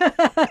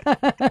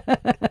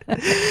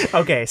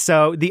 Okay,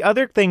 so the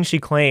other thing she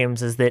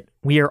claims is that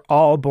we are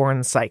all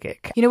born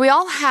psychic. We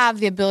all have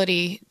the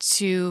ability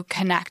to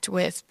connect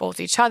with both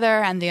each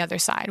other and the other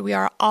side. We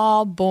are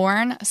all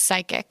born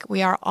psychic.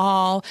 We are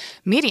all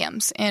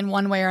mediums in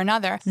one way or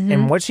another. Mm-hmm.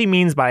 And what she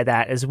means by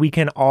that is we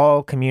can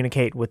all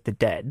communicate with the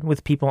dead,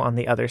 with people on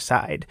the other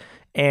side.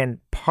 And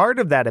part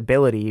of that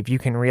ability, if you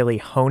can really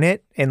hone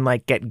it and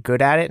like get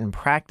good at it and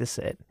practice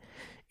it,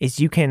 is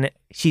you can,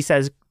 she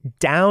says,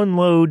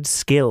 download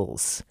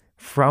skills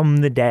from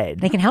the dead.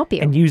 They can help you.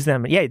 And use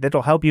them. Yeah,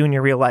 that'll help you in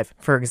your real life.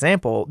 For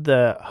example,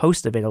 the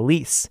host of it,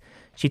 Elise,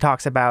 she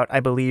talks about,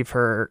 I believe,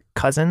 her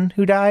cousin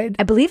who died.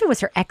 I believe it was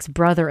her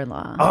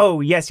ex-brother-in-law.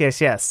 Oh, yes.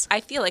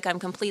 I feel like I'm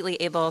completely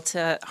able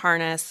to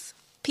harness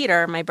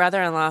Peter, my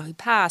brother-in-law who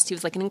passed. He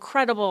was like an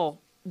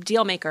incredible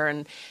deal maker,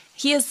 and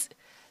he's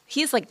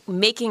like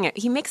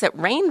he makes it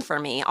rain for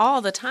me all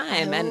the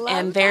time and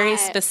in very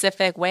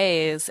specific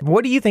ways.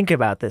 What do you think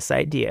about this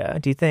idea?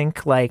 Do you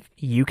think like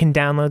you can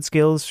download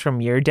skills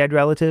from your dead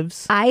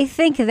relatives? I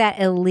think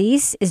that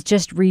Elise is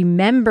just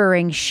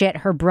remembering shit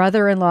her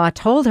brother-in-law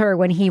told her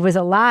when he was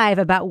alive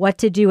about what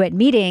to do at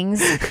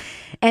meetings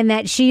and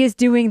that she is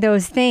doing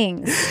those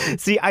things.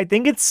 See, I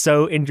think it's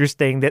so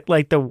interesting that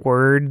like the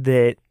word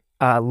that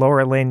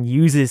Laura Lynn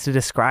uses to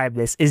describe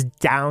this is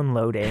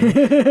downloading.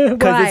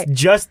 Because it's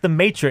just the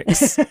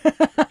Matrix.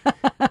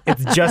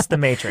 It's just the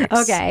Matrix.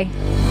 Okay.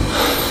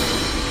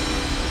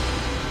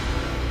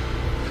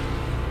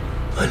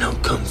 I know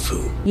Kung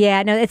Fu.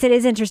 Yeah, no, it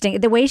is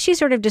interesting. The way she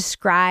sort of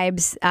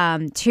describes,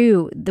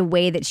 too, the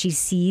way that she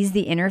sees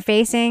the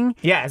interfacing.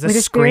 Yeah, as a with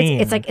the spirits,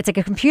 screen. it's like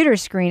a computer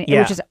screen,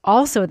 Yeah. which is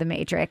also the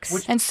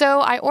Matrix. And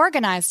so I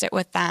organized it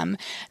with them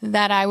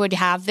that I would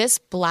have this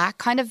black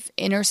kind of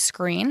inner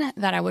screen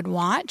that I would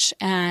watch,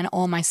 and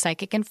all my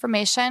psychic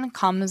information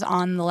comes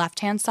on the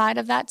left-hand side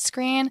of that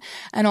screen,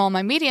 and all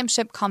my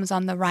mediumship comes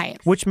on the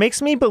right. Which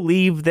makes me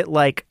believe that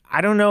like,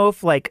 I don't know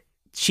if like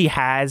she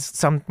has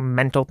some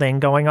mental thing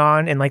going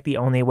on and like the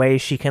only way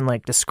she can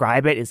like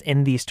describe it is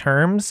in these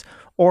terms,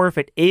 or if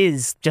it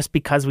is just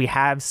because we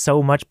have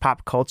so much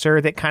pop culture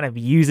that kind of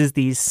uses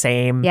these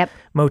same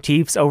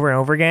motifs over and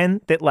over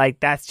again, that like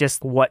that's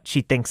just what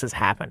she thinks is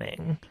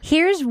happening.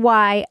 Here's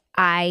why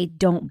I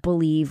don't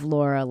believe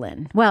Laura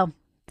Lynn. Well,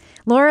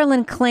 Laura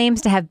Lynn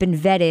claims to have been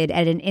vetted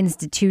at an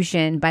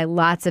institution by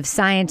lots of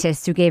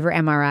scientists who gave her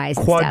MRIs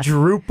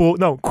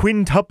and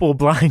quintuple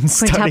blind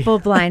study. Quintuple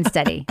blind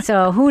study.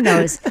 So who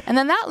knows? And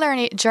then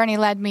that journey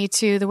led me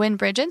to the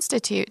Windbridge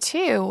Institute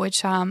too,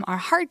 which are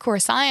hardcore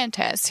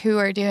scientists who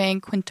are doing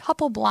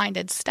quintuple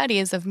blinded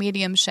studies of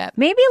mediumship.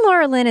 Maybe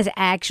Laura Lynn is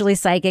actually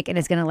psychic and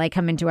is going to like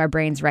come into our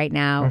brains right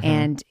now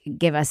and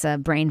give us a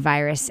brain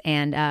virus,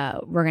 and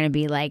we're going to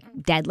be like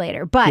dead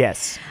later. But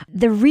yes,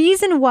 the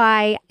reason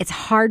why it's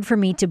hard for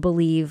me to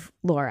believe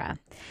Laura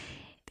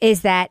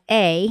is that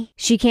A,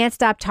 she can't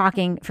stop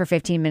talking for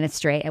 15 minutes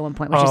straight at one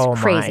point, which is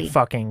crazy. Oh my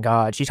fucking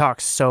God. She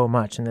talks so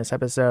much in this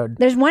episode.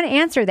 There's one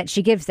answer that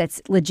she gives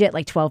that's legit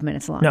like 12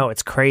 minutes long. No,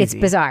 it's crazy. It's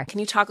bizarre. Can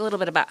you talk a little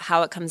bit about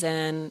how it comes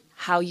in,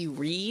 how you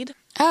read?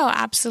 Oh,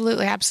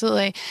 absolutely.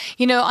 Absolutely.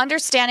 You know,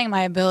 understanding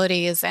my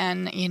abilities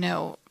and, you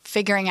know,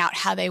 figuring out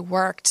how they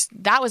worked,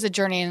 that was a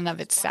journey in and of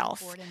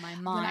itself in my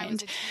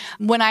mind.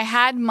 When I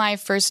had my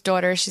first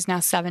daughter, she's now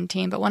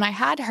 17, but when I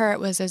had her, it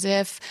was as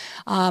if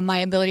my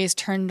abilities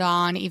turned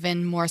on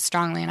even more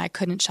strongly and I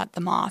couldn't shut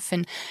them off.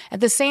 And at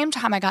the same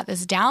time, I got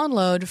this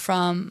download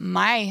from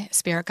my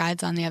spirit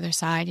guides on the other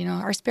side. You know,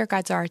 our spirit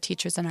guides are our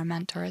teachers and our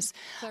mentors.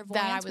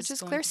 Which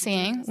is clear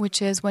seeing,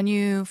 which is when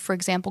you, for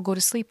example, go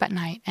to sleep at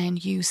night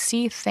and you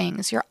see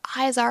things, your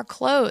eyes are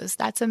closed.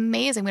 That's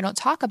amazing. We don't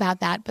talk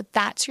about that, but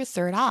that's your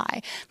third eye.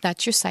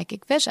 That's your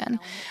psychic vision.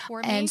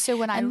 And so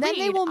when I read,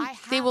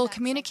 they will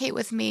communicate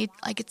with me,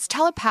 like it's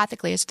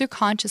telepathically, it's through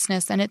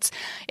consciousness, and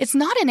it's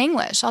not in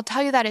English. I'll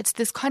tell you that it's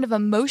this kind of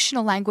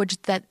emotional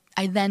language that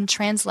I then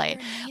translate.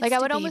 Like I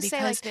would almost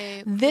say,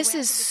 like, this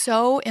is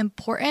so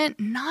important,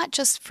 not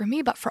just for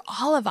me, but for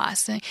all of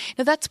us. And you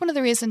know, that's one of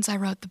the reasons I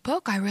wrote the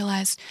book. I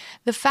realized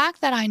the fact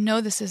that I know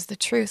this is the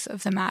truth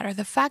of the matter,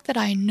 the fact that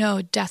I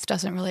know death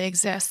doesn't really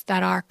exist,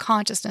 that our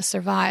consciousness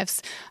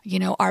survives, you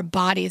know, our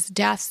body's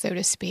death, so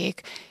to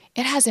speak,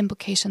 it has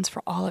implications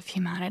for all of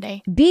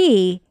humanity.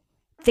 B,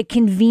 the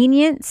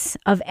convenience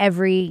of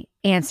every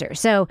answer.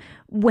 So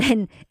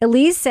when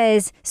Elise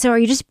says, so are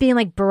you just being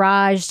like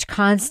barraged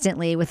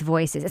constantly with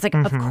voices? It's like,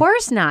 of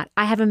course not.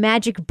 I have a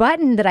magic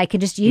button that I can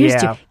just use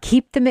to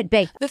keep them at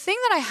bay. The thing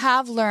that I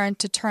have learned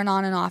to turn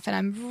on and off, and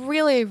I'm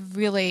really,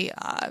 really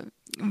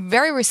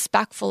very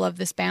respectful of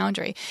this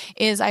boundary,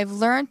 is I've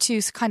learned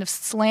to kind of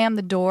slam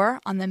the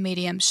door on the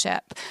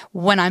mediumship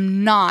when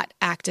I'm not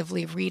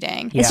actively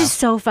reading. It's just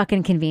so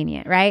fucking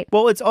convenient, right?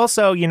 Well, it's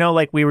also, you know,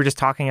 like we were just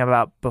talking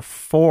about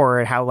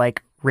before, how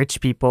like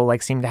rich people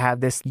like seem to have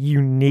this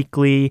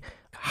uniquely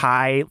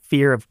high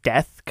fear of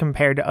death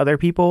compared to other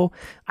people.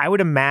 I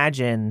would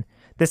imagine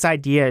this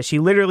idea, she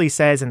literally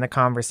says in the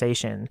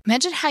conversation,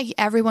 imagine how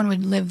everyone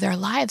would live their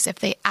lives if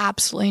they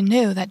absolutely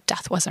knew that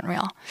death wasn't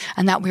real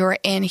and that we were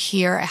in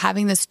here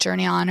having this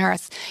journey on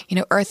earth. You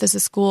know, earth is a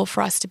school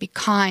for us to be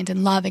kind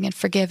and loving and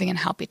forgiving and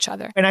help each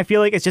other. And I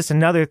feel like it's just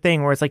another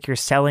thing where it's like you're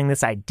selling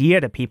this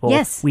idea to people.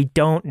 Yes. We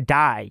don't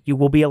die. You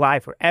will be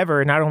alive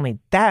forever. Not only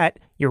that,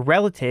 your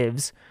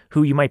relatives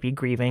who you might be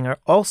grieving are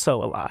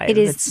also alive.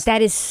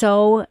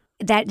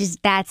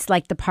 That's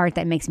like the part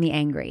that makes me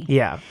angry.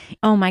 Yeah.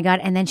 Oh my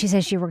God. And then she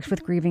says she works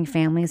with grieving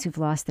families who've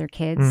lost their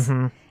kids.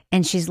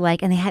 And she's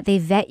like, and they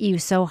vet you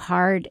so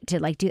hard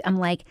to like do. I'm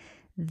like,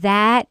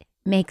 that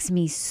makes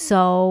me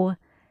so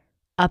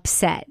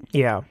upset.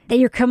 Yeah. That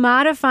you're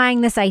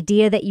commodifying this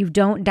idea that you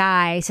don't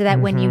die so that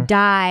when you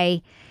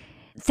die,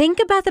 think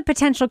about the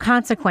potential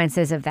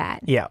consequences of that.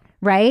 Yeah.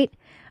 Right?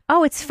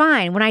 Oh, it's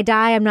fine. When I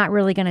die, I'm not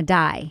really going to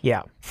die.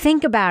 Yeah.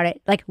 Think about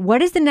it. Like,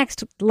 what is the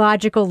next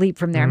logical leap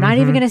from there? I'm not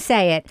even going to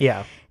say it.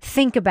 Yeah.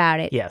 Think about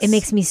it. Yes. It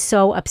makes me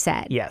so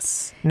upset.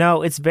 Yes.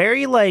 No, it's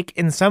very like,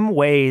 in some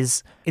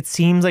ways, it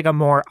seems like a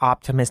more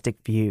optimistic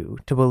view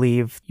to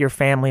believe your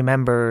family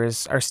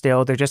members are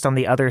still, they're just on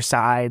the other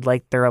side,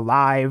 like they're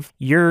alive.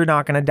 You're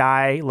not going to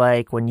die,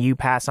 like when you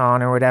pass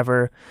on or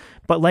whatever.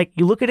 But like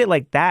you look at it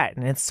like that,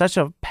 and it's such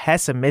a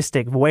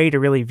pessimistic way to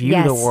really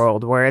view the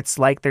world, where it's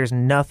like there's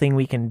nothing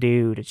we can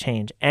do to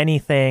change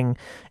anything.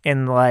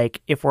 And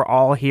like, if we're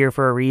all here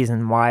for a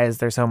reason, why is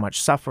there so much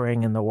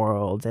suffering in the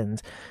world?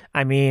 And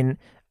I mean,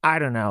 I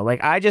don't know.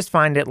 Like, I just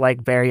find it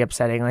like very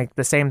upsetting. Like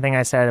the same thing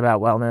I said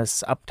about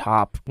wellness up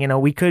top. You know,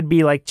 we could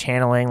be like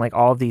channeling like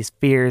all of these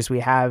fears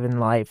we have in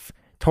life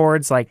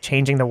towards like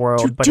changing the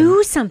world, but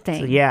do something.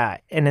 So, yeah.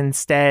 And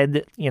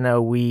instead, you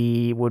know,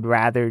 we would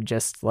rather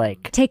just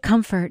like take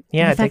comfort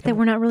in the fact that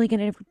we're not really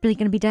gonna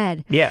be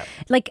dead. Yeah.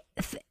 Like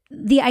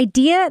the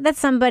idea that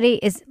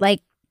somebody is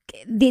like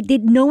the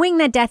knowing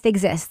that death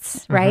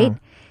exists, right,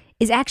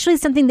 is actually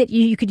something that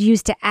you could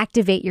use to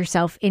activate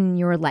yourself in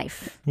your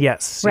life.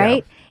 Yes.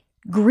 Right?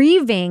 Yeah.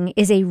 Grieving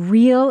is a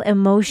real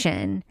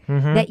emotion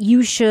that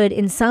you should,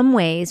 in some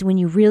ways, when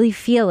you really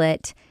feel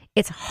it,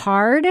 it's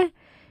hard,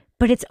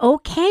 but it's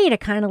okay to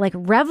kind of like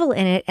revel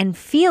in it and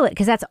feel it,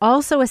 because that's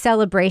also a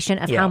celebration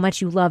of how much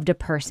you loved a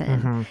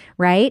person,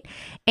 right?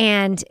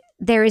 And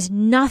there is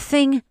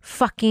nothing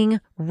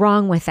fucking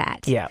wrong with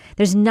that. Yeah.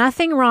 There's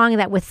nothing wrong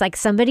that with like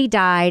somebody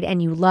died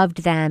and you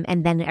loved them,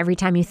 and then every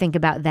time you think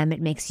about them, it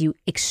makes you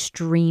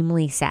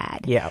extremely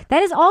sad. Yeah.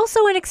 That is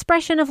also an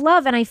expression of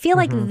love. And I feel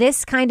like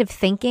this kind of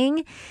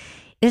thinking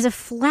is a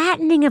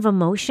flattening of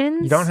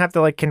emotions. You don't have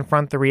to like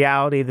confront the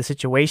reality of the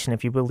situation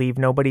if you believe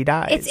nobody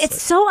dies. It's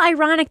so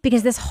ironic,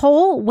 because this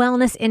whole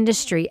wellness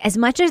industry, as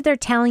much as they're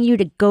telling you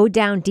to go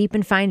down deep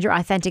and find your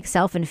authentic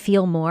self and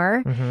feel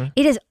more,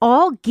 it is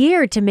all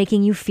geared to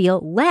making you feel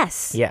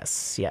less.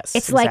 Yes.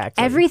 It's like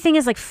everything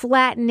is like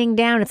flattening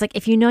down. It's like,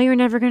 if you know you're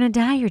never going to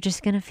die, you're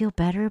just going to feel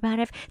better about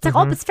it. It's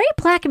like, it's very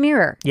Black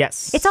Mirror.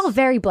 Yes. It's all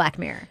very Black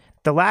Mirror.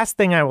 The last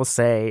thing I will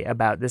say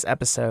about this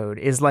episode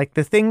is like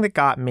the thing that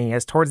got me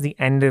is towards the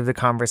end of the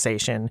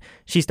conversation,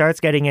 she starts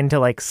getting into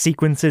like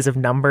sequences of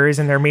numbers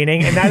and their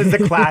meaning. And that is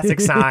the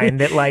classic sign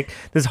that like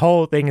this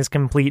whole thing is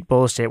complete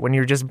bullshit when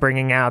you're just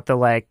bringing out the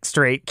like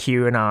straight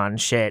QAnon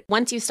shit.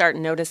 Once you start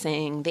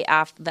noticing the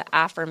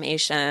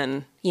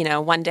affirmation, you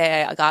know, one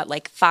day I got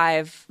like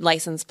 5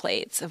 license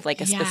plates of like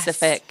a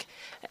specific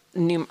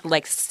new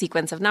like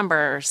sequence of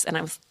numbers, and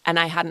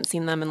I hadn't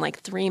seen them in like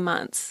 3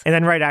 months. And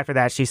then right after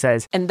that she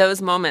says, and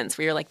those moments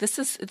where you're like,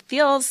 it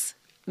feels,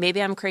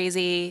 maybe I'm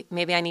crazy,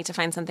 maybe I need to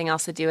find something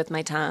else to do with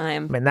my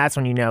time. And that's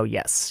when you know,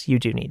 yes, you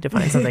do need to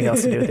find something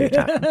else to do with your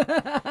time.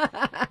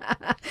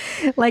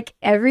 Like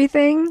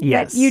everything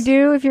that you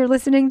do if you're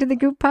listening to the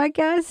Goop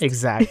podcast.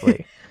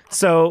 Exactly.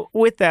 So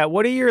with that,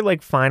 what are your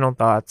like final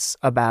thoughts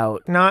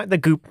about not the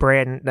Goop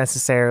brand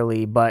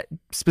necessarily, but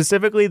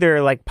specifically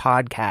their like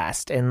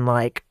podcast and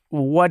like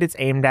what it's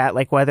aimed at,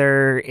 like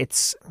whether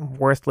it's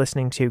worth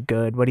listening to,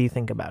 good? What do you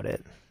think about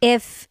it?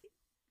 If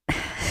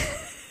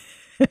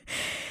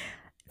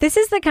this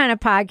is the kind of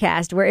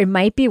podcast where it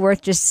might be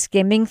worth just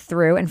skimming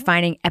through and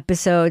finding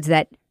episodes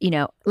that, you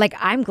know, like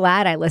I'm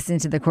glad I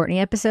listened to the Courtney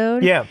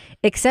episode. Yeah.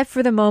 Except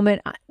for the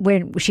moment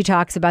when she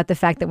talks about the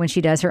fact that when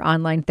she does her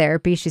online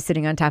therapy, she's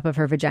sitting on top of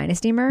her vagina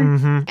steamer.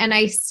 And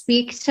I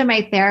speak to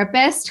my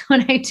therapist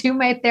when I do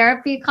my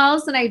therapy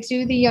calls, and I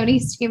do the yoni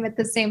steam at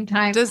the same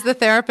time. Does the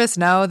therapist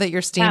know that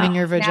you're steaming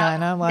your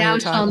vagina while now you're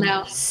talking? she'll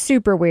know.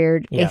 Super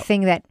weird. Yeah. A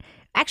thing that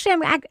actually,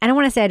 I don't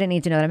want to say I didn't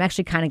need to know that. I'm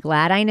actually kind of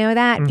glad I know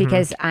that,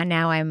 because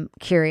now I'm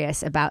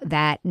curious about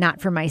that,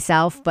 not for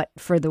myself, but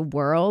for the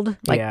world.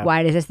 Like,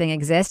 why does this thing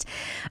exist?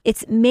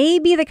 It's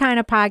maybe the kind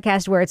of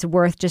podcast where it's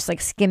worth just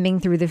like skimming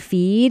through the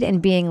feed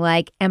and being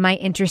like, am I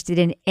interested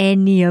in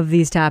any of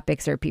these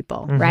topics or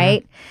people,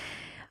 right?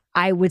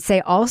 I would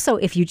say also,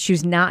 if you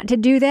choose not to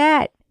do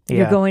that,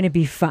 you're going to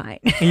be fine.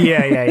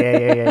 Yeah.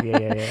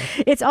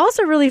 It's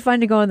also really fun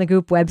to go on the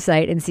Goop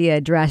website and see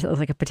a dress that looks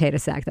like a potato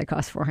sack that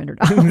costs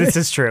 $400. This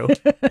is true.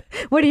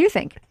 What do you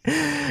think?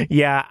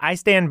 Yeah, I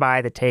stand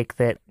by the take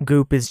that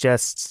Goop is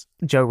just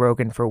Joe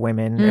Rogan for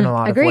women in a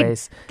lot of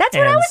ways. That's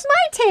what was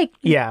my take,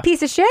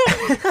 piece of shit.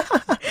 It's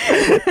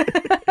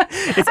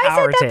I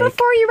said that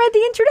before you read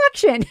the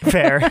introduction.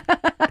 Fair.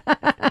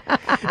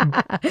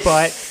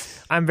 But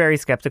I'm very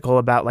skeptical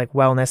about like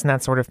wellness and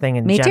that sort of thing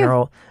in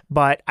general. Too.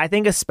 But I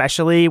think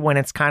especially when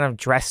it's kind of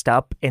dressed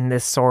up in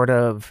this sort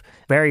of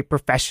very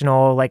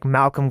professional, like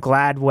Malcolm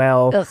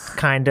Gladwell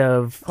kind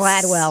of,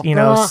 you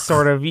know,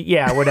 sort of,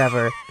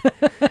 whatever.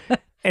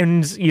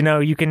 And, you know,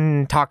 you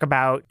can talk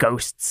about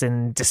ghosts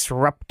and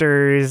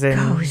disruptors and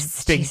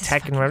big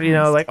tech and, you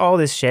know, like all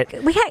this shit.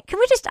 Can we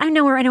just, I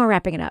know we're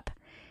wrapping it up.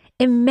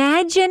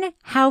 Imagine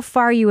how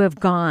far you have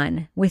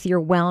gone with your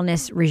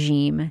wellness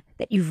regime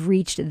that you've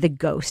reached the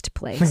ghost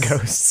place. The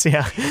ghosts,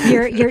 yeah.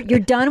 You're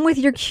done with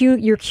your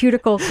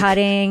cuticle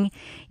cutting.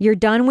 You're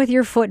done with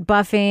your foot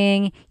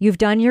buffing. You've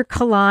done your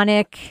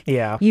colonic.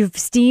 Yeah. You've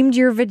steamed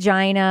your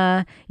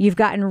vagina. You've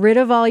gotten rid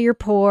of all your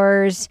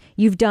pores.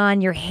 You've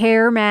done your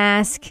hair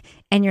mask.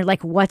 And you're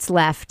like, what's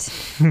left?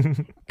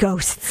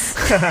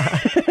 Ghosts.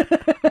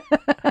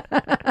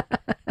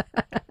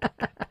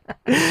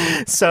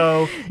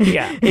 So,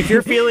 yeah, if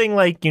you're feeling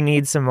like you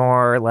need some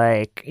more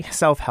like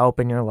self-help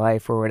in your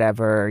life or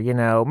whatever, you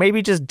know,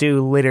 maybe just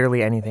do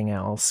literally anything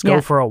else. Go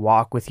for a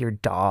walk with your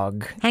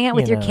dog. Hang out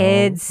with your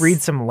kids.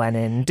 Read some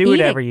Lenin. Do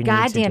whatever you need to do.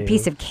 Goddamn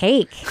piece of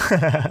cake.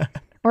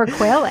 Or a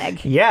quail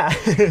egg. Yeah.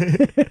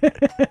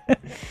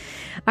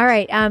 All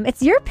right.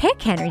 It's your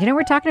pick, Henry. You know what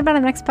we're talking about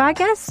on the next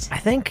podcast? I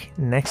think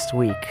next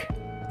week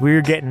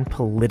we're getting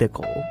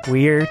political.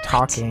 We're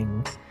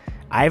talking...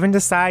 I haven't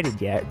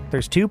decided yet.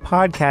 There's 2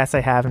 podcasts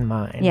I have in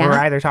mind. Yeah. We're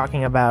either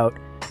talking about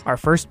our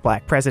first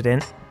black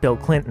president, Bill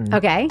Clinton,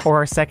 or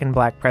our second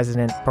black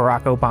president,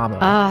 Barack Obama,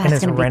 and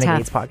his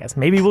Renegades podcast.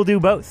 Maybe we'll do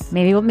both.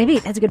 Maybe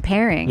that's a good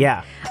pairing.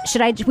 Yeah.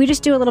 Should we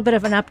just do a little bit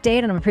of an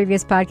update on a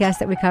previous podcast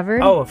that we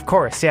covered? Oh, of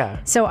course, yeah.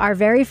 So our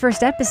very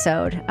first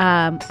episode,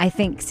 I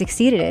think,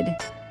 succeeded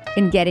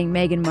in getting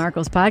Meghan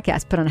Markle's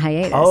podcast put on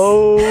hiatus.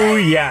 Oh,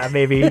 yeah,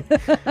 maybe.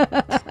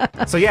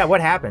 So, yeah,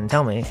 what happened?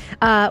 Tell me.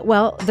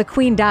 Well, the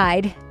Queen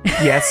died.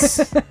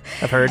 Yes,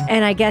 I've heard.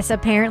 And I guess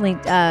apparently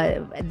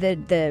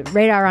the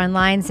Radar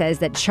Online says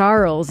that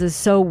Charles is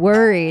so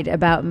worried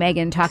about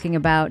Meghan talking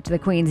about the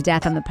Queen's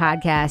death on the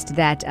podcast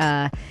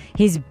that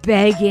he's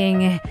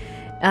begging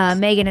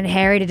Meghan and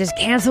Harry to just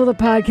cancel the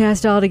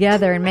podcast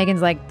altogether. And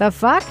Meghan's like, the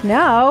fuck?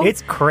 No.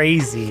 It's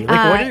crazy.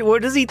 Like,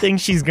 what does he think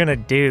she's going to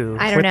do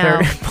I don't with know.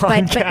 her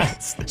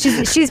podcast? But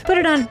she's put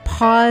it on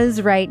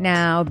pause right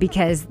now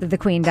because the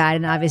Queen died.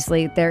 And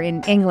obviously they're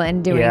in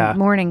England doing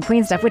mourning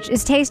Queen stuff, which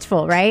is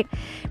tasteful, right?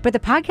 But the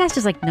podcast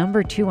is like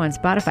number 2 on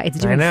Spotify. It's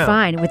doing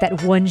fine with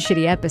that one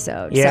shitty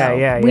episode.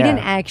 So we didn't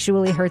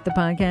actually hurt the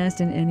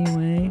podcast in any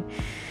way.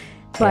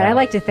 But I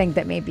like to think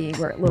that maybe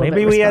we're a little bit responsible.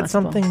 Maybe we had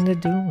something to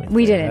do with it.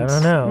 We didn't. I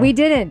don't know. We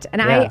didn't.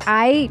 And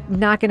I'm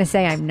not going to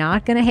say I'm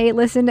not going to hate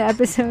listen to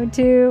episode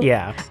 2.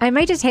 Yeah. I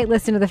might just hate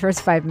listen to the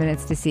first 5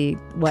 minutes to see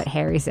what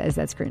Harry says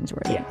that's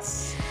cringeworthy.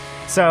 Yes.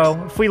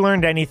 So if we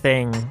learned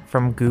anything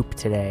from Goop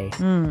today,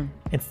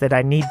 it's that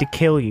I need to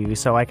kill you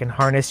so I can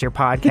harness your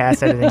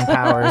podcast editing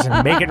powers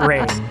and make it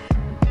rain.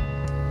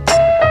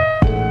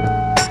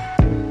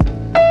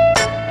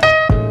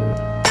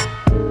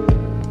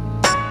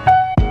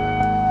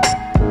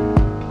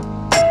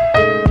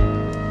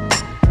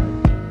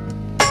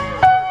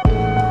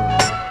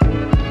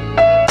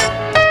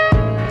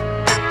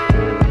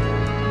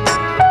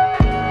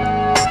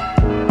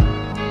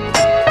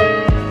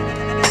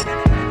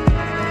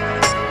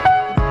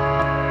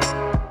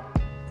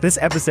 This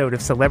episode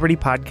of Celebrity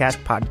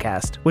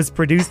Podcast was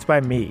produced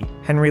by me,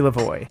 Henry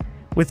Lavoie,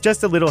 with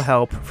just a little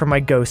help from my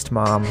ghost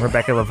mom,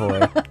 Rebecca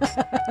Lavoie.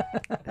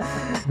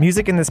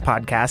 Music in this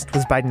podcast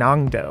was by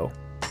Nongdo.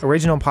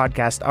 Original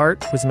podcast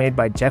art was made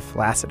by Jeff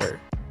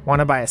Lassiter. Want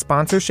to buy a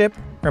sponsorship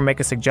or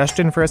make a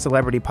suggestion for a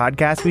celebrity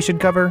podcast we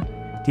should cover?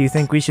 Do you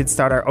think we should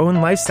start our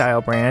own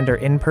lifestyle brand or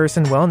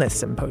in-person wellness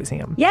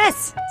symposium?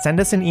 Yes! Send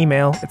us an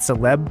email at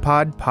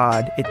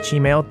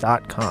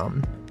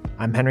celebpodpod@gmail.com.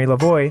 I'm Henry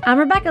Lavoie. I'm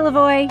Rebecca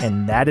Lavoie.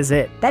 And that is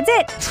it. That's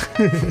it.